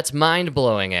 Yeah, that's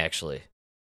mind-blowing, actually.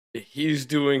 He's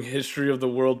doing History of the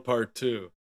World Part 2.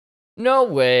 No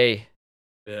way.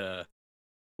 Yeah.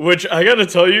 Which, I gotta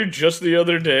tell you, just the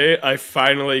other day, I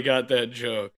finally got that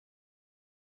joke.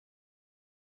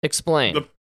 Explain.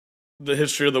 The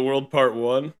History of the World Part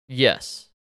 1? Yes.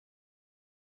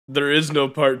 There is no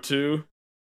Part 2.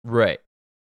 Right.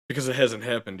 Because it hasn't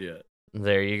happened yet.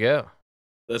 There you go.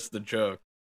 That's the joke.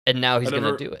 And now he's going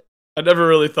to do it. I never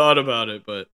really thought about it,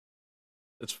 but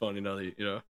it's funny now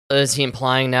that, Is he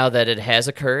implying now that it has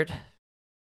occurred?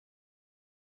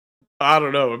 I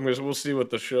don't know. We'll see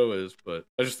what the show is, but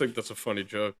I just think that's a funny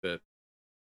joke that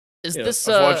Is this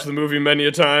I've watched the movie many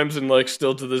a times, and like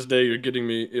still to this day, you're getting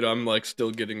me. I'm like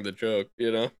still getting the joke.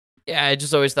 Yeah, I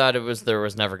just always thought there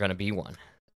was never going to be one.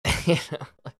 Because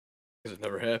it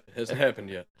never happened. It hasn't happened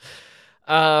yet.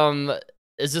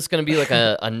 Is this going to be like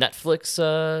a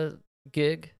Netflix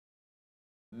gig?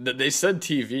 They said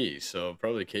TV, so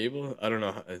probably cable. I don't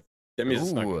know. That means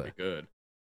it's not going to be good.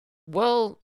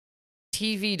 Well,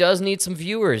 TV does need some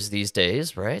viewers these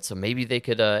days, right? So maybe they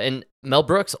could. And Mel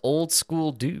Brooks, old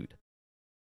school dude,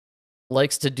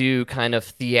 likes to do kind of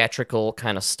theatrical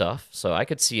kind of stuff. So I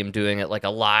could see him doing it like a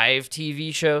live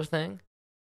TV show thing.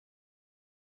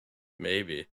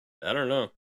 Maybe. I don't know.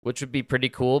 Which would be pretty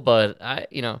cool, but I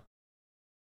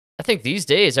think these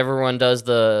days everyone does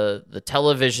the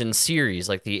television series,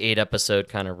 like the 8-episode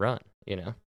kind of run,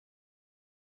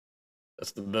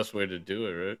 That's the best way to do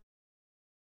it, right?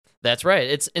 That's right.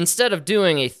 It's instead of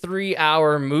doing a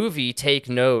 3-hour movie, take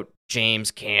note, James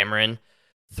Cameron,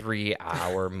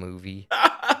 3-hour movie.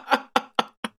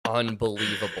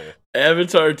 unbelievable.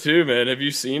 Avatar 2, man. Have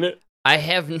you seen it? I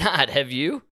have not. Have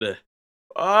you?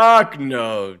 Fuck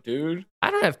no, dude.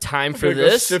 I don't have time I'm for gonna go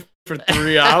this. sit for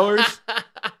 3 hours.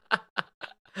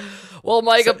 Well,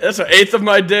 Mike, That's an eighth of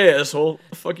my day, asshole. What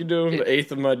the fuck you doing with the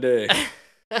eighth of my day?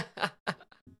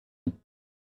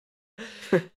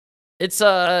 it's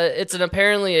an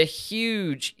apparently a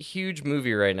huge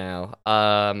movie right now.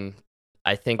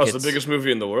 I think It's the biggest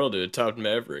movie in the world, dude. It topped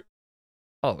Maverick.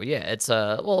 Oh yeah, it's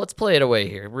well, let's play it away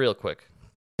here real quick.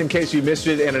 In case you missed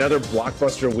it, and another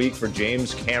blockbuster week for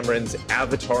James Cameron's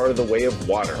Avatar: The Way of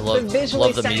Water. I love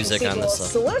the music on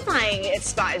this. Solidifying its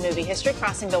spot in movie history,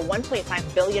 crossing the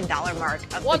 $1.5 billion mark of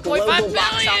the $1.5 global billion!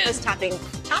 box office, topping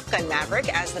Top Gun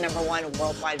Maverick as the #1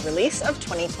 worldwide release of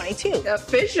 2022.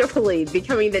 Officially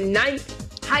becoming the 9th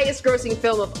highest grossing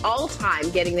film of all time,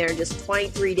 getting there in just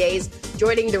 23 days,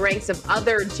 joining the ranks of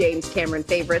other James Cameron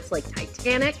favorites like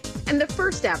Titanic and the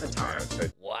first Avatar.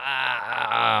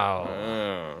 Wow.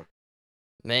 Oh.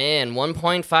 Man,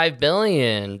 1.5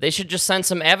 billion. They should just send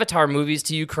some Avatar movies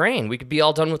to Ukraine. We could be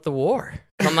all done with the war.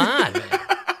 Come on, man.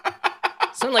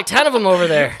 Sound like 10 of them over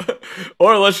there.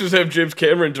 Or let's just have James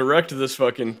Cameron direct this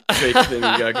fucking fake thing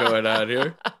you got going on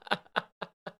here.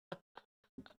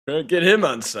 Get him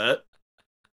on set.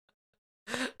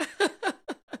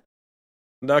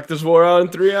 Knock this war out in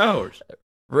 3 hours.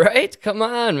 Right? Come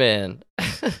on, man.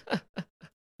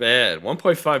 Bad.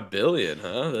 1.5 billion,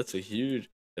 huh? That's a huge...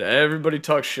 Everybody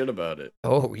talks shit about it.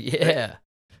 Oh, yeah.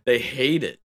 They hate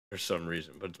it for some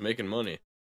reason, but it's making money.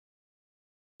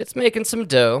 It's making some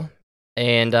dough.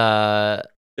 And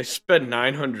They spent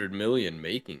 $900 million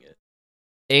making it.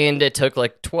 and it took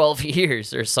like 12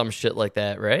 years or some shit like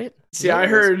that, right? See, I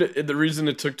heard the reason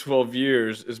it took 12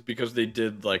 years is because they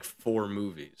did like 4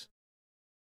 movies.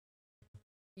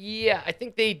 Yeah, I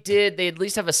think they did. They at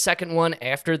least have a second one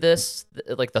after this,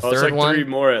 like the It's third like one. 3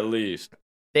 more at least.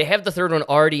 They have the third one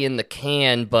already in the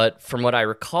can, but from what I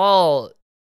recall,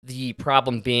 the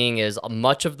problem being is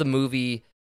much of the movie,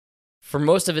 for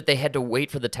most of it, they had to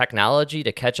wait for the technology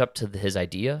to catch up to his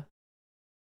idea.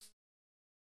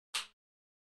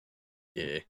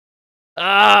 Yeah.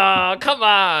 Oh, come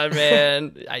on,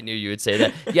 man. I knew you would say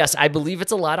that. Yes, I believe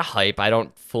it's a lot of hype. I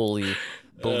don't fully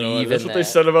believe That's in what that. they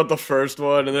said about the first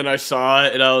one, and then I saw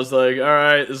it, and I was like, all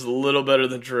right, this is a little better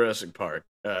than Jurassic Park.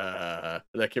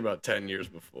 That came out 10 years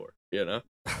before, you know?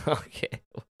 Okay.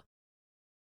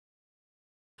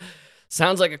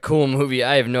 Sounds like a cool movie.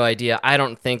 I have no idea. I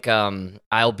don't think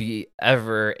I'll be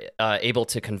ever able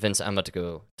to convince Emma to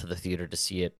go to the theater to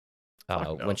see it.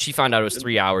 No. When she found out it was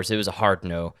 3 hours, it was a hard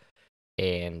no.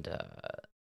 And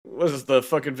Was this the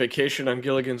fucking Vacation on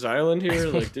Gilligan's Island here?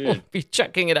 Like, dude. be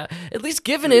checking it out. At least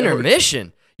give an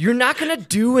intermission. You're not gonna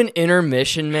do an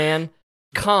intermission, man.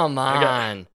 Come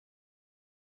on.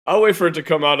 I'll wait for it to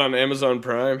come out on Amazon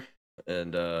Prime.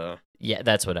 And, Yeah,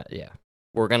 that's what.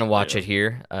 We're gonna watch it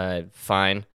here.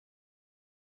 Fine.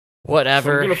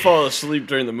 Whatever. if I'm gonna fall asleep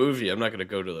during the movie, I'm not gonna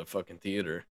go to the fucking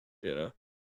theater, you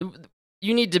know?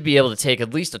 You need to be able to take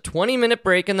at least a 20-minute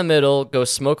break in the middle, go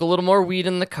smoke a little more weed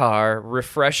in the car,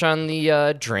 refresh on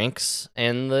the drinks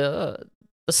and the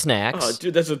snacks. Oh,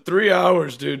 dude, that's 3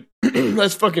 hours, dude.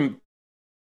 That's fucking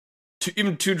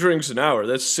even 2 drinks an hour.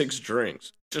 That's 6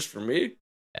 drinks just for me.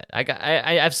 I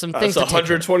have some things. That's to take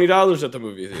 $120 at the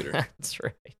movie theater. That's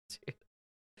right,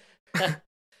 dude.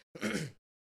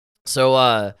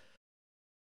 So,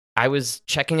 I was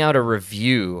checking out a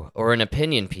review or an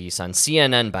opinion piece on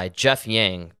CNN by Jeff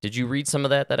Yang. Did you read some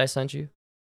of that I sent you?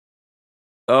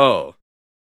 Oh,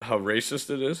 how racist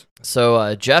it is.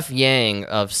 So Jeff Yang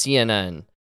of CNN,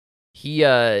 he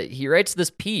writes this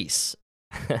piece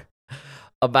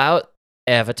about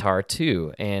Avatar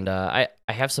 2, and I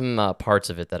have some parts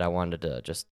of it that I wanted to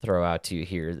just throw out to you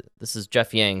here. This is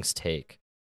Jeff Yang's take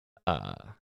on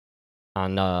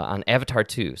Avatar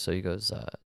 2. So he goes,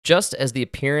 just as the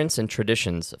appearance and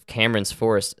traditions of Cameron's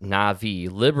forest Na'vi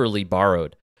liberally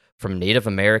borrowed from Native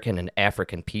American and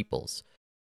African peoples,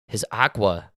 his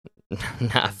Aqua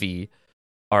Na'vi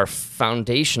are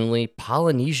foundationally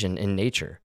Polynesian in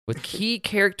nature, with key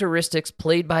characteristics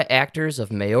played by actors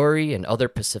of Maori and other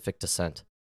Pacific descent.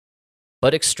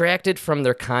 But extracted from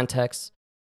their context,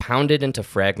 pounded into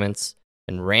fragments,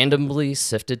 and randomly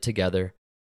sifted together,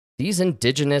 these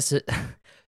indigenous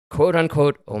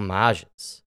quote-unquote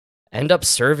homages end up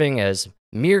serving as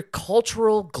mere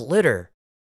cultural glitter,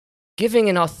 giving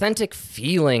an authentic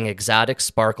feeling exotic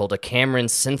sparkle to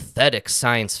Cameron's synthetic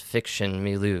science fiction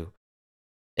milieu.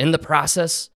 In the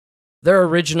process, their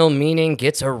original meaning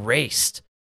gets erased,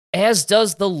 as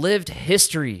does the lived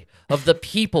history of the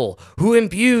people who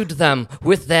imbued them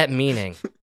with that meaning.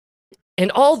 And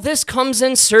all this comes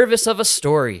in service of a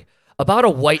story about a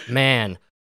white man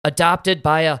adopted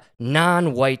by a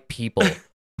non-white people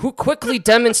who quickly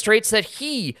demonstrates that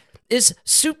he is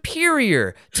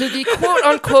superior to the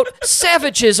quote-unquote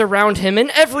savages around him in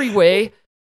every way,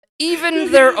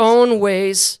 even their own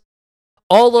ways.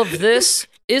 All of this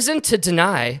isn't to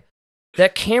deny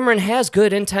that Cameron has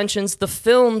good intentions. The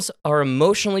films are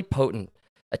emotionally potent.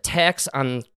 Attacks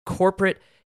on corporate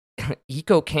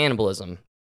eco-cannibalism.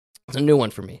 It's a new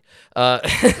one for me.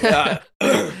 Here,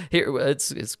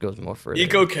 it goes more further.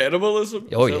 Eco-cannibalism?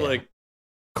 Oh, yeah.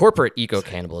 Corporate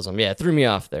eco-cannibalism. Yeah, it threw me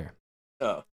off there.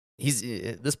 Oh. He's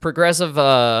this progressive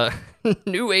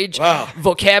new age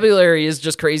vocabulary is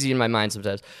just crazy in my mind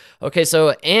sometimes. Okay,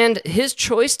 so and his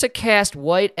choice to cast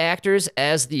white actors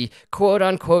as the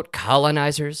quote-unquote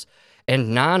colonizers and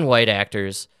non-white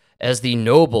actors as the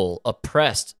noble,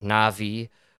 oppressed Na'vi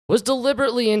was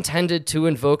deliberately intended to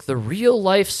invoke the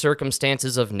real-life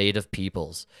circumstances of Native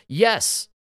peoples. Yes,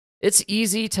 it's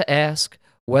easy to ask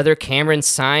whether Cameron's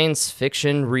science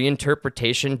fiction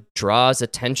reinterpretation draws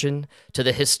attention to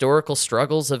the historical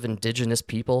struggles of indigenous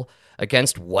people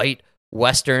against white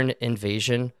Western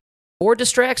invasion or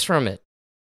distracts from it.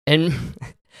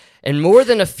 And more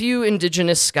than a few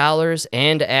indigenous scholars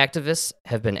and activists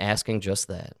have been asking just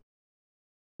that.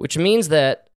 Which means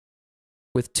that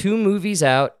with 2 movies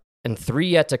out and 3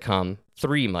 yet to come,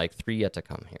 3 yet to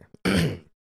come here,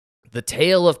 the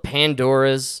tale of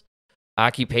Pandora's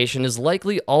occupation is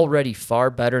likely already far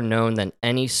better known than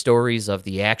any stories of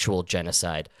the actual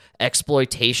genocide,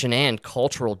 exploitation, and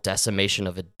cultural decimation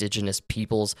of indigenous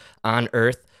peoples on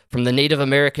Earth, from the Native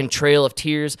American Trail of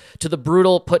Tears to the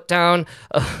brutal put-down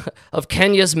of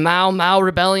Kenya's Mau Mau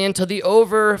Rebellion to the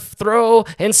overthrow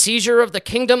and seizure of the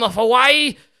Kingdom of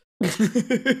Hawaii.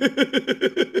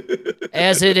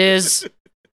 As it is,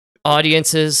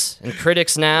 audiences and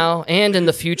critics now and in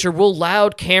the future will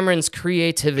laud Cameron's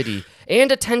creativity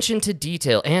and attention to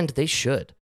detail, and they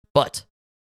should. But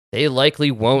they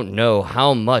likely won't know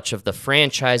how much of the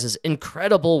franchise's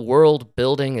incredible world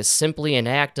building is simply an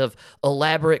act of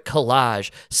elaborate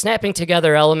collage, snapping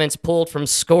together elements pulled from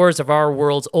scores of our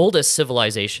world's oldest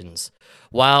civilizations,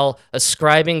 while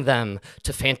ascribing them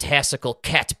to fantastical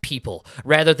cat people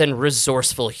rather than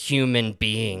resourceful human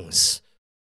beings.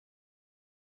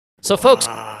 So, folks,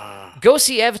 go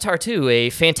see Avatar 2, a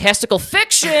fantastical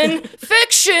fiction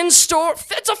story.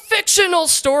 It's a fictional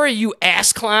story, you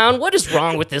ass clown. What is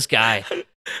wrong with this guy?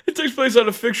 It takes place on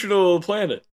a fictional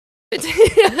planet.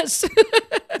 Yes.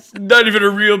 It's not even a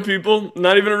real people,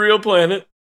 not even a real planet.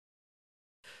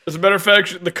 As a matter of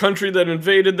fact, the country that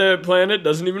invaded that planet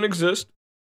doesn't even exist.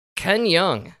 Ken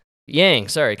Yang.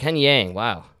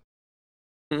 Wow.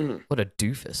 Mm-hmm. What a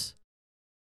doofus.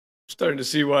 Starting to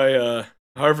see why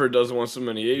Harvard doesn't want so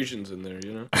many Asians in there,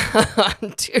 you know?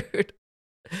 Dude.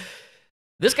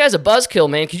 This guy's a buzzkill,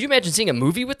 man. Could you imagine seeing a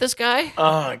movie with this guy?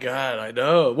 Oh, God, I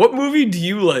know. What movie do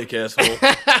you like, asshole?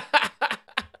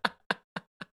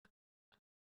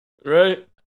 Right?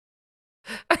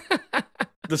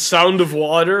 The Sound of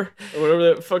Water? Or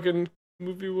whatever that fucking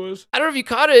movie was. I don't know if you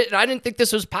caught it. I didn't think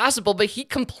this was possible, but he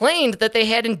complained that they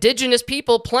had indigenous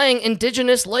people playing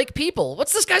indigenous-like people.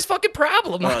 What's this guy's fucking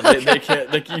problem? They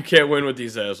can't. You can't win with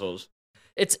these assholes.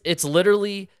 It's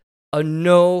literally a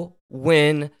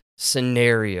no-win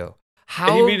scenario.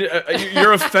 How? You mean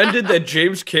you're offended that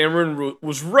James Cameron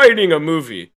was writing a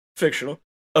movie, fictional,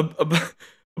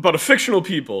 about a fictional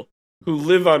people who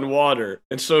live on water,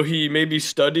 and so he maybe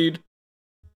studied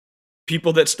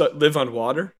people that live on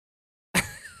water?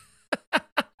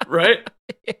 Right?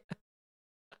 Yeah.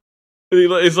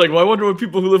 It's like, well, I wonder what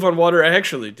people who live on water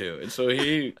actually do. And so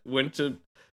he went to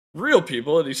real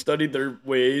people and he studied their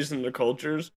ways and their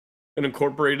cultures and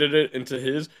incorporated it into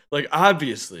his, like,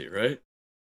 obviously, right?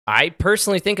 I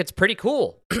personally think it's pretty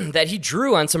cool that he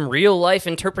drew on some real life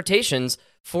interpretations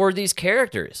for these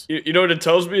characters. You know what it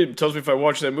tells me? It tells me if I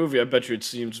watch that movie, I bet you it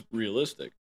seems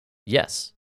realistic.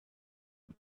 Yes.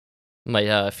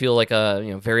 Might feel like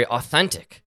very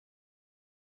authentic.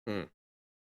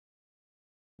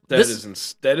 That is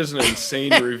an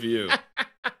insane review.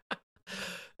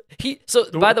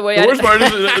 By the way, the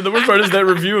worst part is that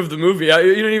review of the movie.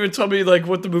 You didn't even tell me like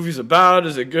what the movie's about.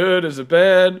 Is it good? Is it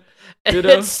bad? You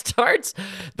know?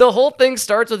 The whole thing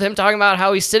starts with him talking about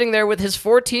how he's sitting there with his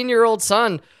 14-year-old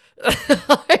son.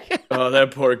 Oh,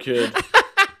 that poor kid.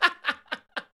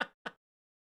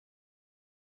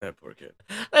 That poor kid.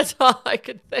 That's all I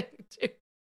could think, dude.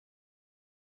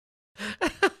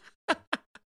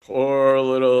 Poor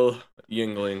little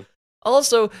Yingling.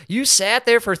 Also, you sat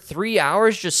there for 3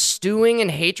 hours just stewing in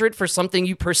hatred for something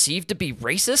you perceived to be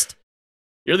racist?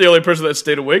 You're the only person that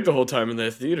stayed awake the whole time in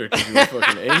that theater because you were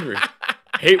fucking angry.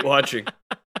 Hate watching.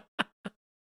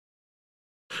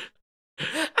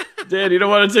 Dad, you don't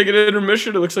want to take an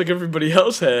intermission? It looks like everybody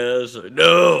else has.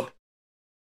 No.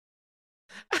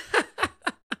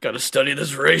 Gotta study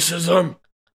this racism.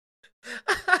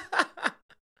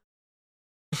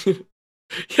 Yeah,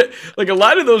 like a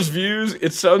lot of those views,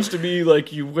 it sounds to me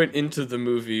like you went into the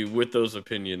movie with those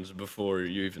opinions before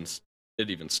it even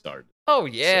started. Oh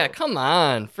yeah, come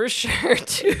on, for sure,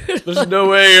 dude. There's no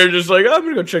way you're just like, oh, I'm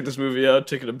gonna go check this movie out,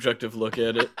 take an objective look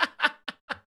at it,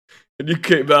 and you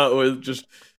came out with just,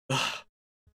 because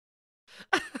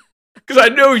I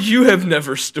know you have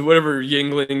never whatever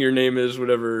Yingling your name is,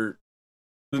 whatever.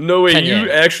 There's no way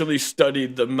you actually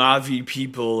studied the Mavi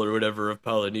people or whatever of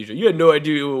Polynesia. You had no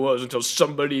idea who it was until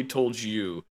somebody told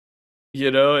you,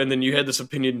 and then you had this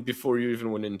opinion before you even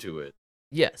went into it.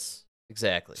 Yes,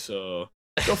 exactly. So,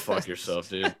 go fuck yourself,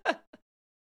 dude. I'm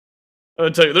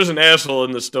gonna tell you, there's an asshole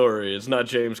in the story. It's not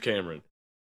James Cameron.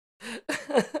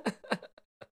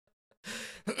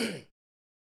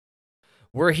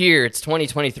 We're here. It's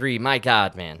 2023. My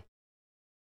God, man.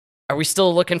 Are we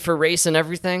still looking for race and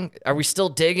everything? Are we still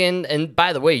digging? And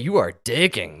by the way, you are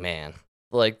digging, man.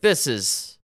 Like, this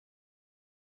is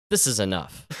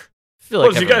enough. I feel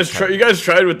like you guys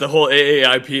tried with the whole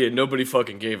AAIP and nobody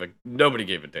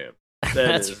gave a damn.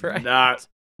 That's right.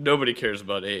 Nobody cares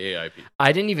about AAIP.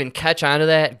 I didn't even catch on to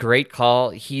that. Great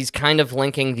call. He's kind of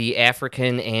linking the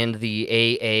African and the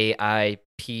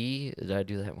AAIP. Did I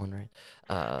do that one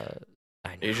right?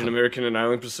 Asian American and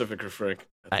Island Pacific are Frank.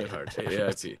 That's hard.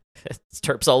 AAIP. It's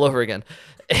Terps all over again.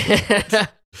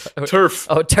 Turf.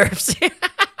 Oh, Terps.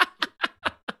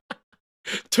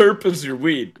 Terp is your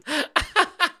weed.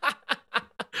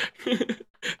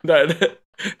 It's not an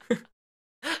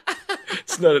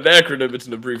acronym, it's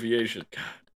an abbreviation.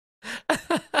 God.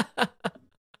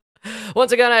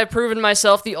 Once again, I have proven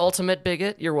myself the ultimate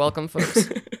bigot. You're welcome, folks.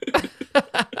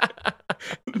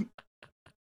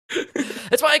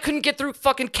 That's why I couldn't get through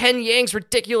fucking Ken Yang's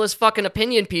ridiculous fucking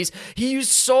opinion piece. He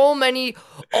used so many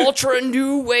ultra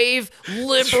new wave,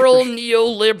 liberal,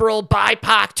 neoliberal,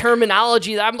 BIPOC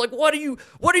terminology that I'm like, what are you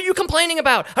complaining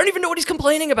about? I don't even know what he's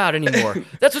complaining about anymore.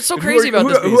 That's what's so crazy about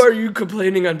this piece. Who are you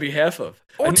complaining on behalf of?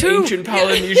 Ancient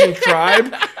Polynesian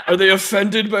tribe? Are they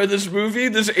offended by this movie?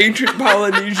 This ancient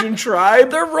Polynesian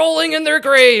tribe? They're rolling in their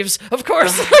graves, of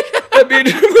course. I mean...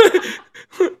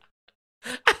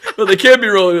 Well, they can't be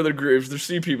rolling in their graves. They're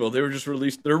sea people. They were just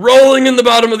released. They're rolling in the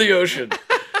bottom of the ocean.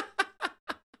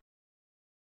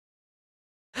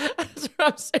 That's what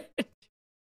I'm saying.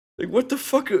 Like, what the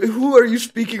fuck? Who are you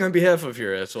speaking on behalf of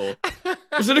here, asshole?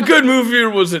 Was it a good movie or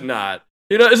was it not?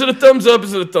 Is it a thumbs up?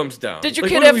 Is it a thumbs down? Did your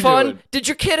kid have fun? Doing? Did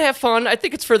your kid have fun? I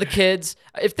think it's for the kids.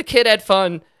 If the kid had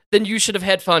fun, then you should have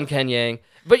had fun, Ken Yang.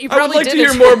 But you probably I would like to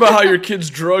hear more about how your kid's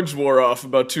drugs wore off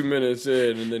about 2 minutes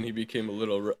in, and then he became a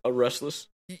little restless.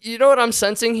 You know what I'm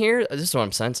sensing here? This is what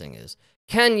I'm sensing is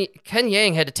Ken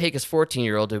Yang had to take his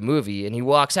 14-year-old to a movie, and he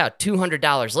walks out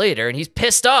 $200 later, and he's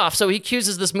pissed off, so he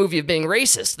accuses this movie of being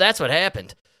racist. That's what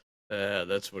happened. Yeah,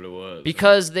 that's what it was.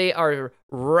 Because they are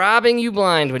robbing you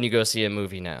blind when you go see a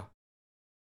movie now.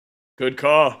 Good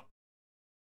call.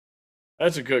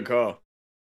 That's a good call.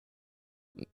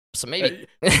 So maybe.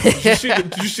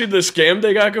 Did you see the scam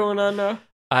they got going on now?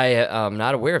 I am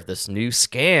not aware of this new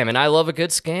scam, and I love a good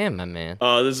scam, my man.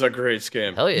 Oh, this is a great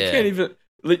scam. Hell yeah! You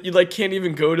can't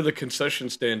even go to the concession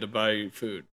stand to buy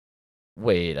food.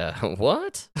 Wait,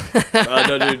 what?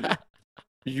 No, dude.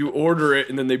 You order it,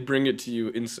 and then they bring it to you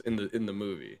in the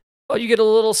movie. Oh, you get a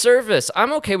little service.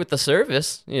 I'm okay with the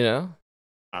service,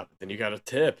 But then you got a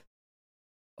tip.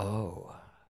 Oh,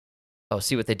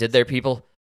 see what they did there, people?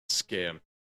 Scam.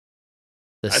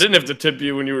 I didn't have to tip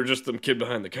you when you were just the kid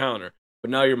behind the counter. But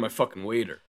now you're my fucking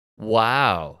waiter.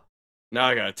 Wow. Now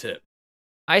I got a tip.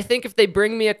 I think if they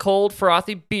bring me a cold,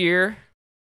 frothy beer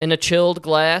in a chilled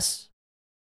glass,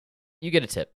 you get a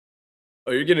tip.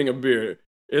 Oh, you're getting a beer.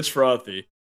 It's frothy.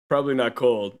 Probably not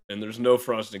cold. And there's no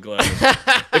frosted glass.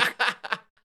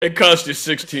 It cost you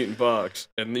 $16.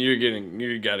 And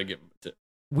you got to give them a tip.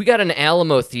 We got an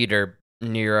Alamo theater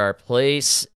near our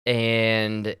place.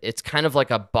 And it's kind of like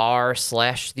a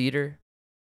bar/theater.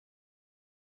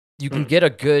 You can get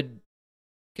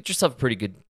yourself a pretty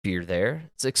good beer there.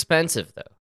 It's expensive, though.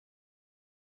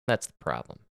 That's the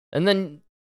problem. And then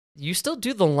you still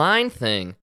do the line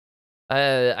thing.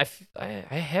 I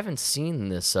haven't seen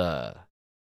this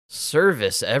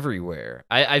service everywhere.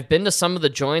 I've been to some of the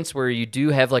joints where you do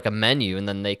have like a menu, and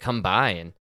then they come by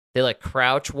and they like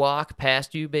crouch walk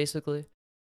past you, basically.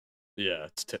 Yeah,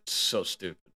 it's so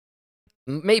stupid.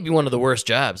 Maybe one of the worst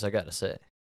jobs, I gotta say.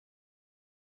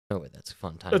 No way, that's a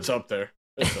fun time. It's up there.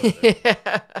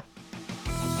 Yeah.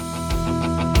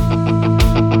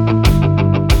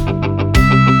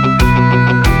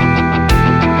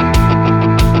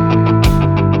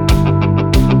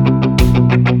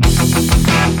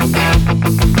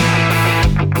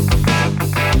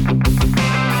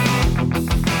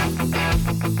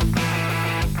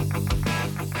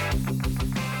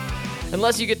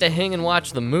 Unless you get to hang and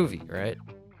watch the movie, right?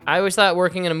 I always thought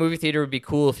working in a movie theater would be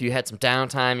cool if you had some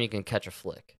downtime, you can catch a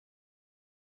flick.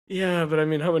 Yeah, but I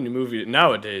mean, how many movies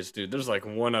nowadays, dude? There's like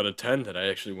 1 out of 10 that I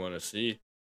actually want to see.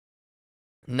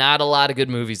 Not a lot of good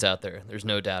movies out there. There's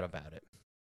no doubt about it.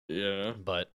 Yeah,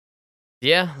 but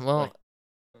yeah, well,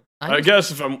 I guess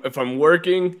if I'm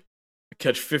working, I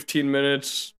catch 15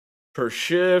 minutes per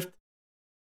shift.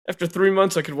 After 3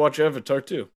 months, I could watch Avatar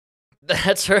too.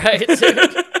 That's right, dude.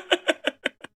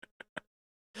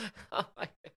 Oh my God.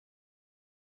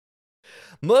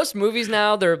 Most movies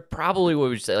now, they're probably, what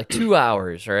would you say, like 2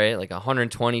 hours, right? Like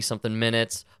 120 something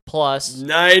minutes plus.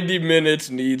 90 minutes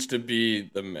needs to be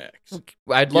the max.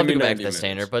 I'd love to go back to the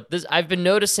standard, but I've been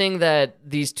noticing that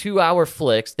these 2 hour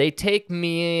flicks, they take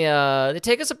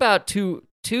us about two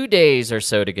days or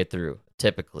so to get through,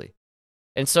 typically.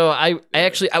 And so I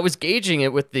was gauging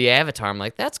it with the Avatar. I'm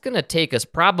like, that's going to take us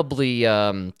probably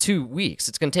 2 weeks.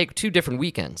 It's going to take 2 different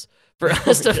weekends for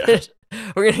us to finish.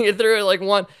 We're going to get through it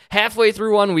like halfway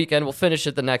through one weekend. We'll finish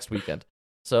it the next weekend.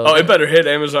 So it better hit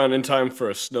Amazon in time for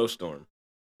a snowstorm,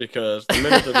 because the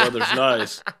minute the weather's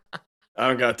nice, I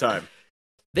don't got time.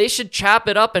 They should chop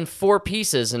it up in 4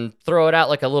 pieces and throw it out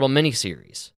like a little mini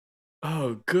series.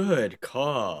 Oh, good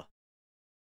call.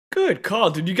 Good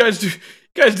call, dude. You guys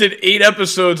did 8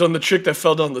 episodes on the chick that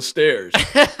fell down the stairs.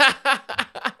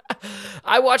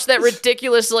 I watched that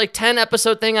ridiculous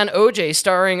 10-episode thing on OJ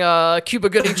starring Cuba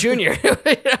Gooding Jr.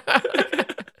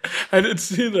 I didn't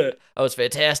see that. That was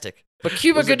fantastic. But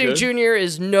Cuba Gooding Jr.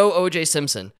 is no OJ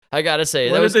Simpson. I gotta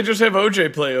say. Why did they just have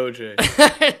OJ play OJ?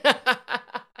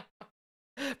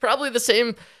 Probably the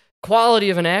same quality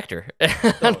of an actor.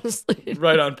 Honestly.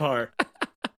 Right on par.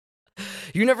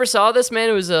 You never saw this, man?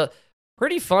 It was a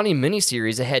pretty funny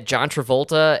miniseries. It had John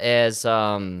Travolta as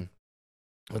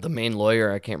the main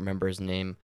lawyer. I can't remember his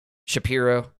name.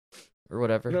 Shapiro or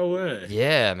whatever. No way.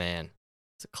 Yeah, man.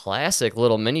 It's a classic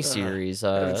little miniseries.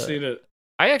 I haven't seen it.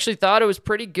 I actually thought it was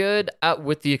pretty good,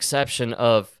 with the exception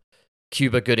of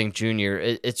Cuba Gooding Jr.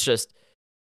 It's just,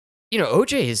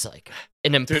 OJ is like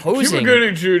an imposing... Cuba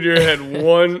Gooding Jr.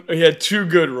 had 2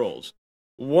 good roles.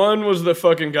 One was the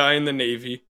fucking guy in the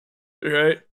Navy,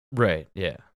 right? Right,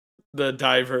 yeah. The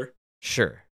diver.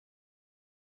 Sure.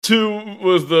 2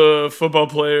 was the football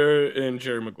player in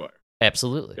Jerry Maguire.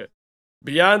 Absolutely. Okay.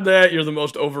 Beyond that, you're the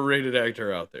most overrated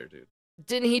actor out there, dude.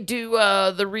 Didn't he do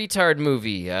the retard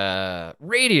movie,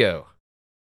 Radio?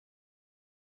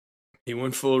 He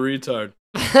went full retard.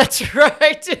 That's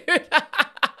right, dude.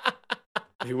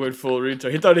 He went full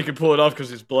retard. He thought he could pull it off because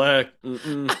he's black.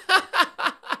 Mm-mm.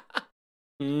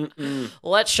 Mm-mm.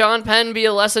 Let Sean Penn be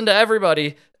a lesson to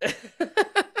everybody.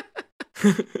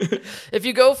 If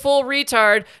you go full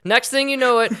retard, next thing you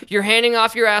know it, you're handing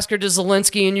off your Oscar to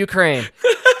Zelensky in Ukraine.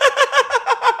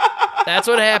 That's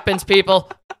what happens,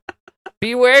 people.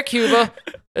 Beware, Cuba.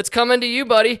 It's coming to you,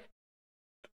 buddy.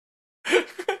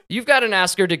 You've got an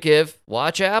Oscar to give.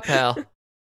 Watch out, pal.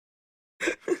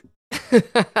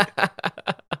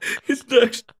 He's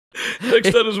next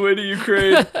on his way to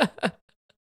Ukraine.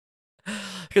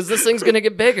 Because this thing's going to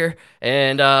get bigger,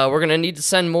 and we're going to need to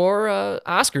send more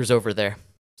Oscars over there.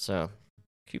 So,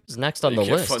 Cuba's next on the list.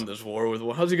 You can't fund this war with...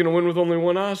 How's he going to win with only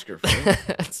 1 Oscar?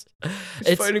 He's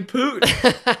fighting Putin.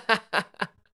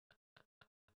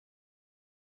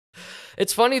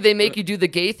 It's funny they make you do the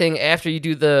gay thing after you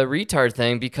do the retard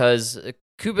thing, because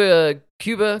Cuba,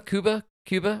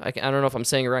 I don't know if I'm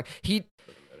saying it wrong. He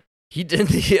did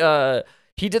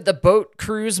the boat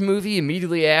cruise movie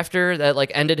immediately after that,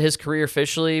 ended his career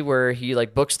officially, where he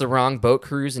books the wrong boat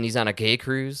cruise and he's on a gay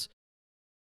cruise.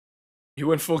 He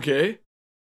went full gay?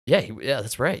 Yeah,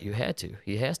 that's right. He has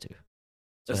to.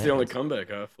 That's the only comeback,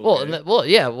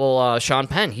 huh? Sean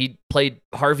Penn, he played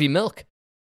Harvey Milk.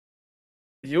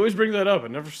 You always bring that up. I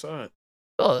never saw it.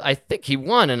 Well, I think he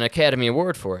won an Academy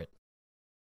Award for it.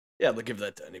 Yeah, they'll give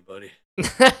that to anybody.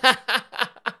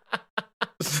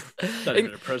 Not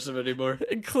even impressive anymore.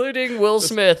 Including Will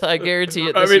Smith, I guarantee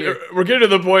it. Year. We're getting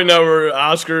to the point now where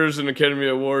Oscars and Academy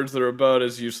Awards that are about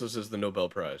as useless as the Nobel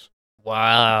Prize.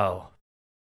 Wow.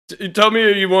 Tell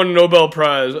me you won a Nobel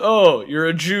Prize. Oh, you're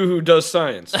a Jew who does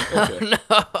science. Okay.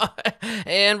 No.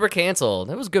 And we're canceled.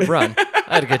 That was a good run.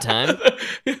 I had a good time.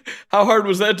 How hard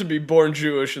was that to be born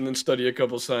Jewish and then study a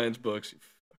couple science books?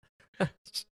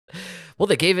 Well,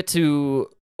 they gave it to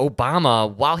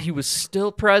Obama while he was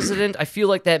still president. I feel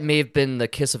like that may have been the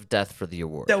kiss of death for the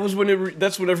award. That was when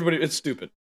that's when everybody. It's stupid.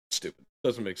 Stupid.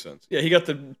 Doesn't make sense. Yeah, he got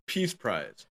the Peace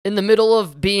Prize in the middle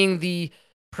of being the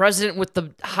president with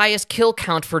the highest kill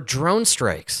count for drone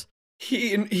strikes.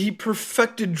 He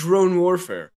perfected drone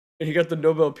warfare, and he got the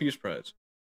Nobel Peace Prize.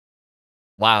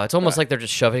 Wow, it's almost like they're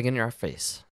just shoving it in our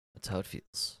face. That's how it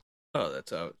feels. Oh,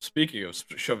 that's how. Speaking of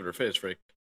shoving her face, Frank,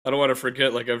 I don't want to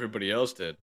forget like everybody else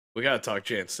did. We gotta talk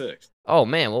Jan 6th. Oh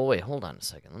man, well wait, hold on a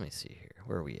second. Let me see here.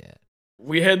 Where are we at?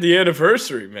 We had the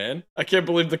anniversary, man. I can't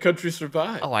believe the country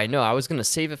survived. Oh, I know. I was gonna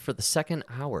save it for the second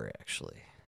hour, actually.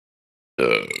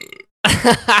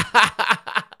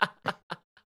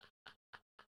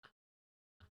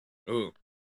 Ooh.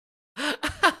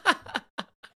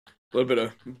 A little bit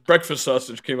of breakfast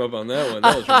sausage came up on that one.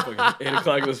 That was from fucking 8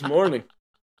 o'clock this morning.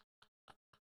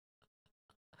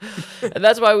 And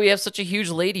that's why we have such a huge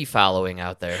lady following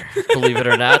out there. Believe it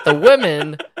or not, the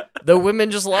women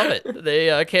just love it. They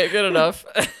can't get enough.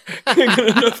 Can't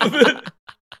get enough of it.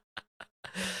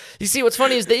 You see, what's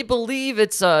funny is they believe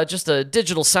it's just a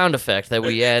digital sound effect that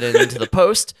we add into the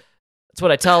post. That's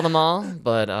what I tell them all.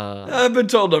 But I've been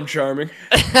told I'm charming.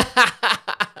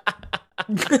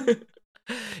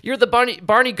 You're the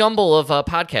Barney Gumble of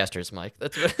podcasters, Mike.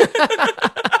 That's what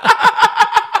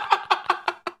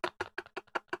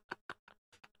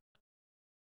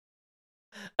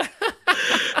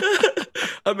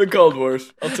I've been called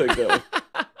worse. I'll take that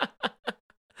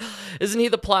one. Isn't he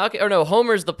the Plow King? Or no,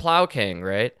 Homer's the Plow King,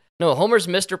 right? No, Homer's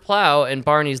Mr. Plow and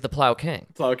Barney's the Plow King.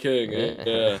 Plow King,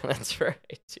 yeah. That's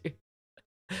right, dude.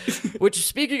 Which,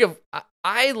 speaking of,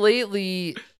 I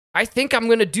think I'm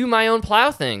going to do my own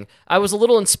plow thing. I was a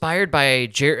little inspired by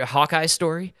Hawkeye's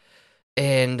story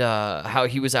and how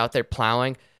he was out there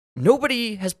plowing.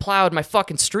 Nobody has plowed my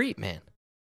fucking street, man.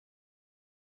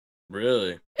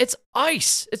 Really? It's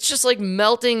ice. It's just like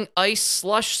melting ice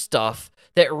slush stuff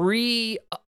that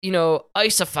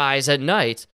icifies at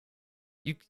night.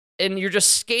 And you're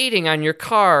just skating on your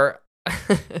car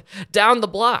down the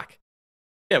block.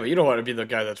 Yeah, but you don't want to be the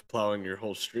guy that's plowing your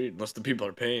whole street unless the people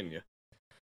are paying you.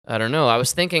 I don't know. I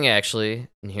was thinking, actually,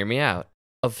 and hear me out,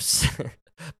 of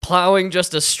plowing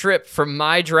just a strip from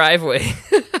my driveway.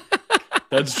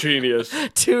 That's genius.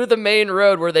 To the main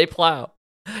road where they plow.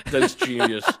 That's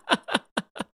genius.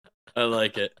 I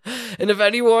like it. And if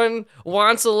anyone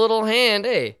wants a little hand,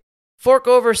 hey, fork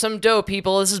over some dough,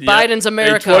 people. This is Biden's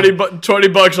America. Hey,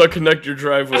 $20, I'll connect your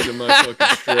driveway to my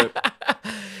fucking strip.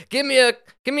 Give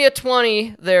me a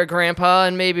 20 there, Grandpa,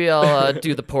 and maybe I'll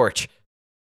do the porch.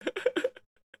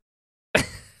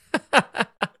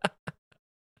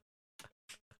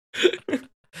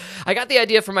 I got the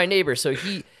idea from my neighbor. So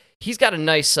he's got a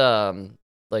nice not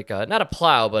a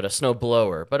plow, but a snow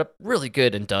blower, but a really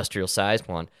good industrial sized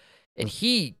one. And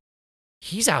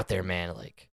he's out there, man,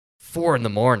 like 4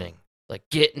 a.m, like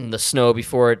getting the snow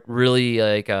before it really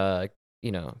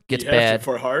gets bad.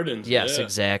 Before it hardens. Yes, yeah.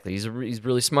 exactly. He's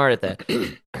really smart at that.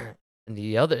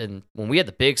 And when we had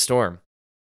the big storm,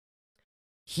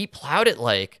 he plowed it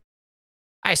like,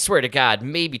 I swear to God,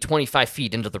 maybe 25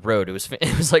 feet into the road. It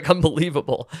was like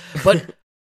unbelievable. But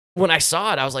when I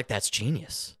saw it, I was like, that's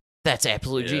genius. That's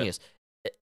absolute genius.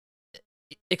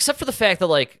 Except for the fact that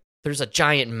like there's a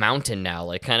giant mountain now,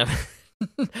 like kind of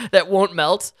that won't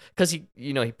melt because he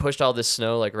pushed all this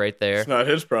snow like right there. It's not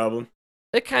his problem.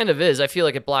 It kind of is. I feel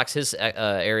like it blocks his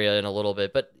area in a little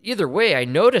bit. But either way, I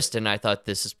noticed and I thought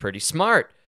this is pretty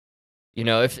smart.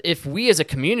 If we as a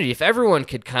community, if everyone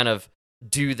could kind of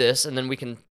do this and then we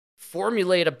can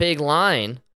formulate a big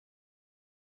line,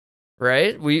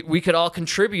 right? We could all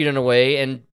contribute in a way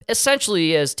and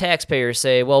essentially as taxpayers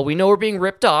say, well, we know we're being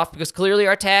ripped off because clearly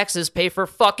our taxes pay for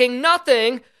fucking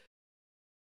nothing.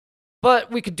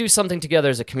 But we could do something together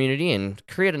as a community and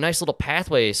create a nice little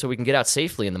pathway so we can get out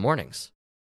safely in the mornings.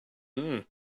 Mm.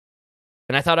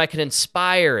 And I thought I could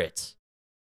inspire it.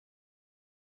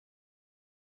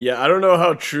 Yeah, I don't know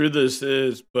how true this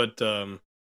is, but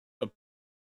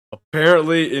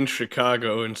apparently in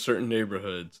Chicago, in certain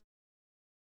neighborhoods,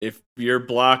 if your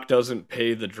block doesn't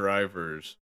pay the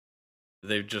drivers,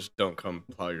 they just don't come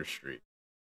plow your street.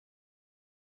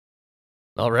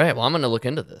 All right, well, I'm going to look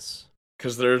into this.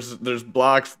 Because there's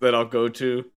blocks that I'll go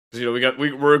to. Because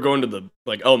we're going to the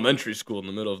elementary school in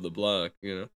the middle of the block.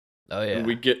 Oh yeah. And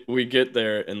we get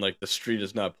there and like the street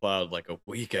is not plowed like a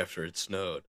week after it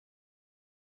snowed.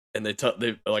 And they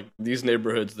these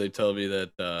neighborhoods. They tell me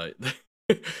that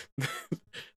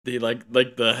they like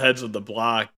the heads of the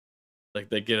block, like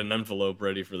they get an envelope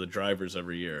ready for the drivers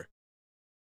every year.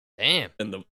 Damn.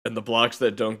 And And the blocks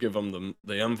that don't give them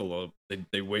the envelope,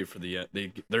 they wait for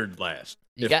they're last.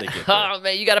 You got, oh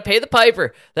man, you got to pay the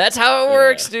piper. That's how it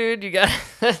works, dude. You got.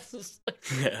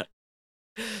 Yeah.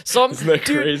 Isn't that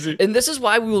crazy? And this is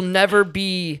why we will never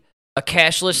be a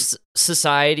cashless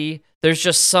society. There's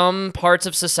just some parts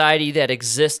of society that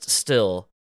exist still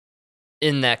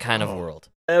in that kind of world.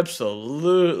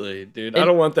 Absolutely, dude. I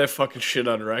don't want that fucking shit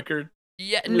on record.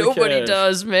 Yeah, nobody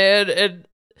does, man. And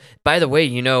by the way,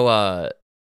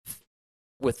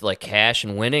 with like cash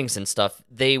and winnings and stuff,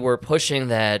 they were pushing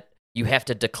that you have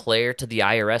to declare to the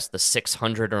IRS the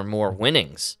 600 or more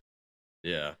winnings.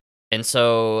 Yeah. And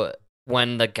so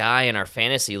when the guy in our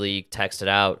fantasy league texted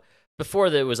out, before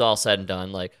that was all said and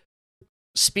done, like,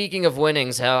 speaking of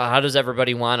winnings, how does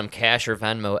everybody want them, cash or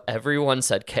Venmo? Everyone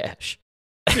said cash.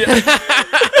 Yeah.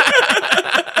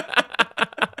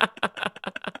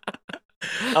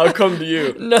 I'll come to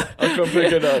you. No. I'll come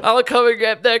pick it up. I'll come and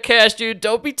grab that cash, dude.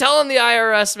 Don't be telling the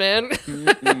IRS, man.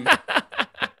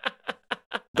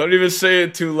 Don't even say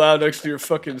it too loud next to your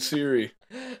fucking Siri.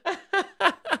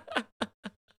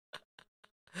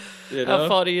 How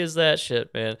funny is that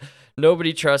shit, man?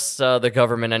 Nobody trusts the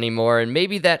government anymore, and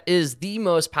maybe that is the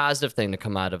most positive thing to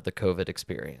come out of the COVID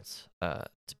experience.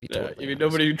 To be totally honest.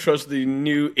 Nobody trusts the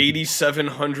new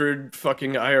 8,700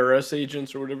 fucking IRS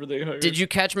agents or whatever they hired. Did you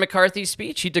catch McCarthy's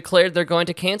speech? He declared they're going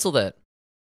to cancel that.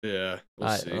 Yeah, we'll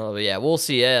see. Oh, yeah, we'll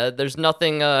see. There's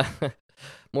nothing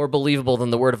more believable than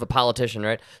the word of a politician,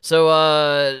 right?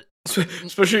 So,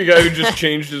 especially a guy who just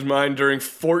changed his mind during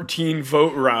 14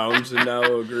 vote rounds and now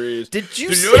agrees. Did you?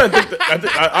 You know what I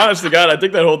think? Honest to God, I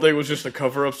think that whole thing was just a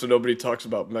cover up so nobody talks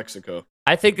about Mexico.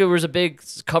 I think there was a big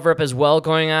cover up as well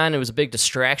going on. It was a big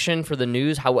distraction for the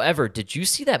news. However, did you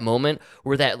see that moment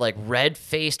where that like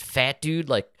red-faced fat dude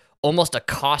like almost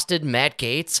accosted Matt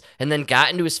Gaetz and then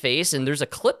got into his face? And there's a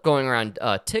clip going around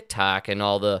TikTok and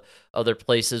all the other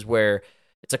places where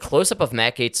it's a close-up of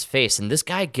Matt Gaetz' face, and this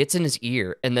guy gets in his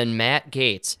ear, and then Matt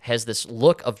Gaetz has this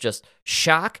look of just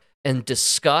shock and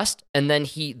disgust, and then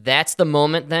that's the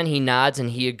moment then he nods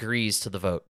and he agrees to the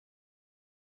vote.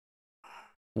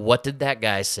 What did that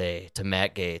guy say to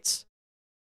Matt Gaetz?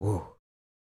 Ooh.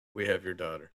 We have your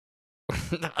daughter.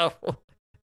 No.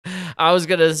 I was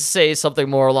going to say something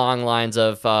more along the lines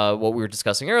of what we were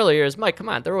discussing earlier is, Mike, come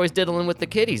on, they're always diddling with the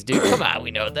kiddies, dude. Come on,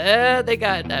 we know that. They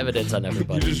got evidence on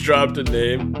everybody. You just dropped a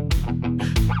name.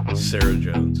 Sarah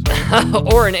Jones.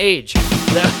 Or an age.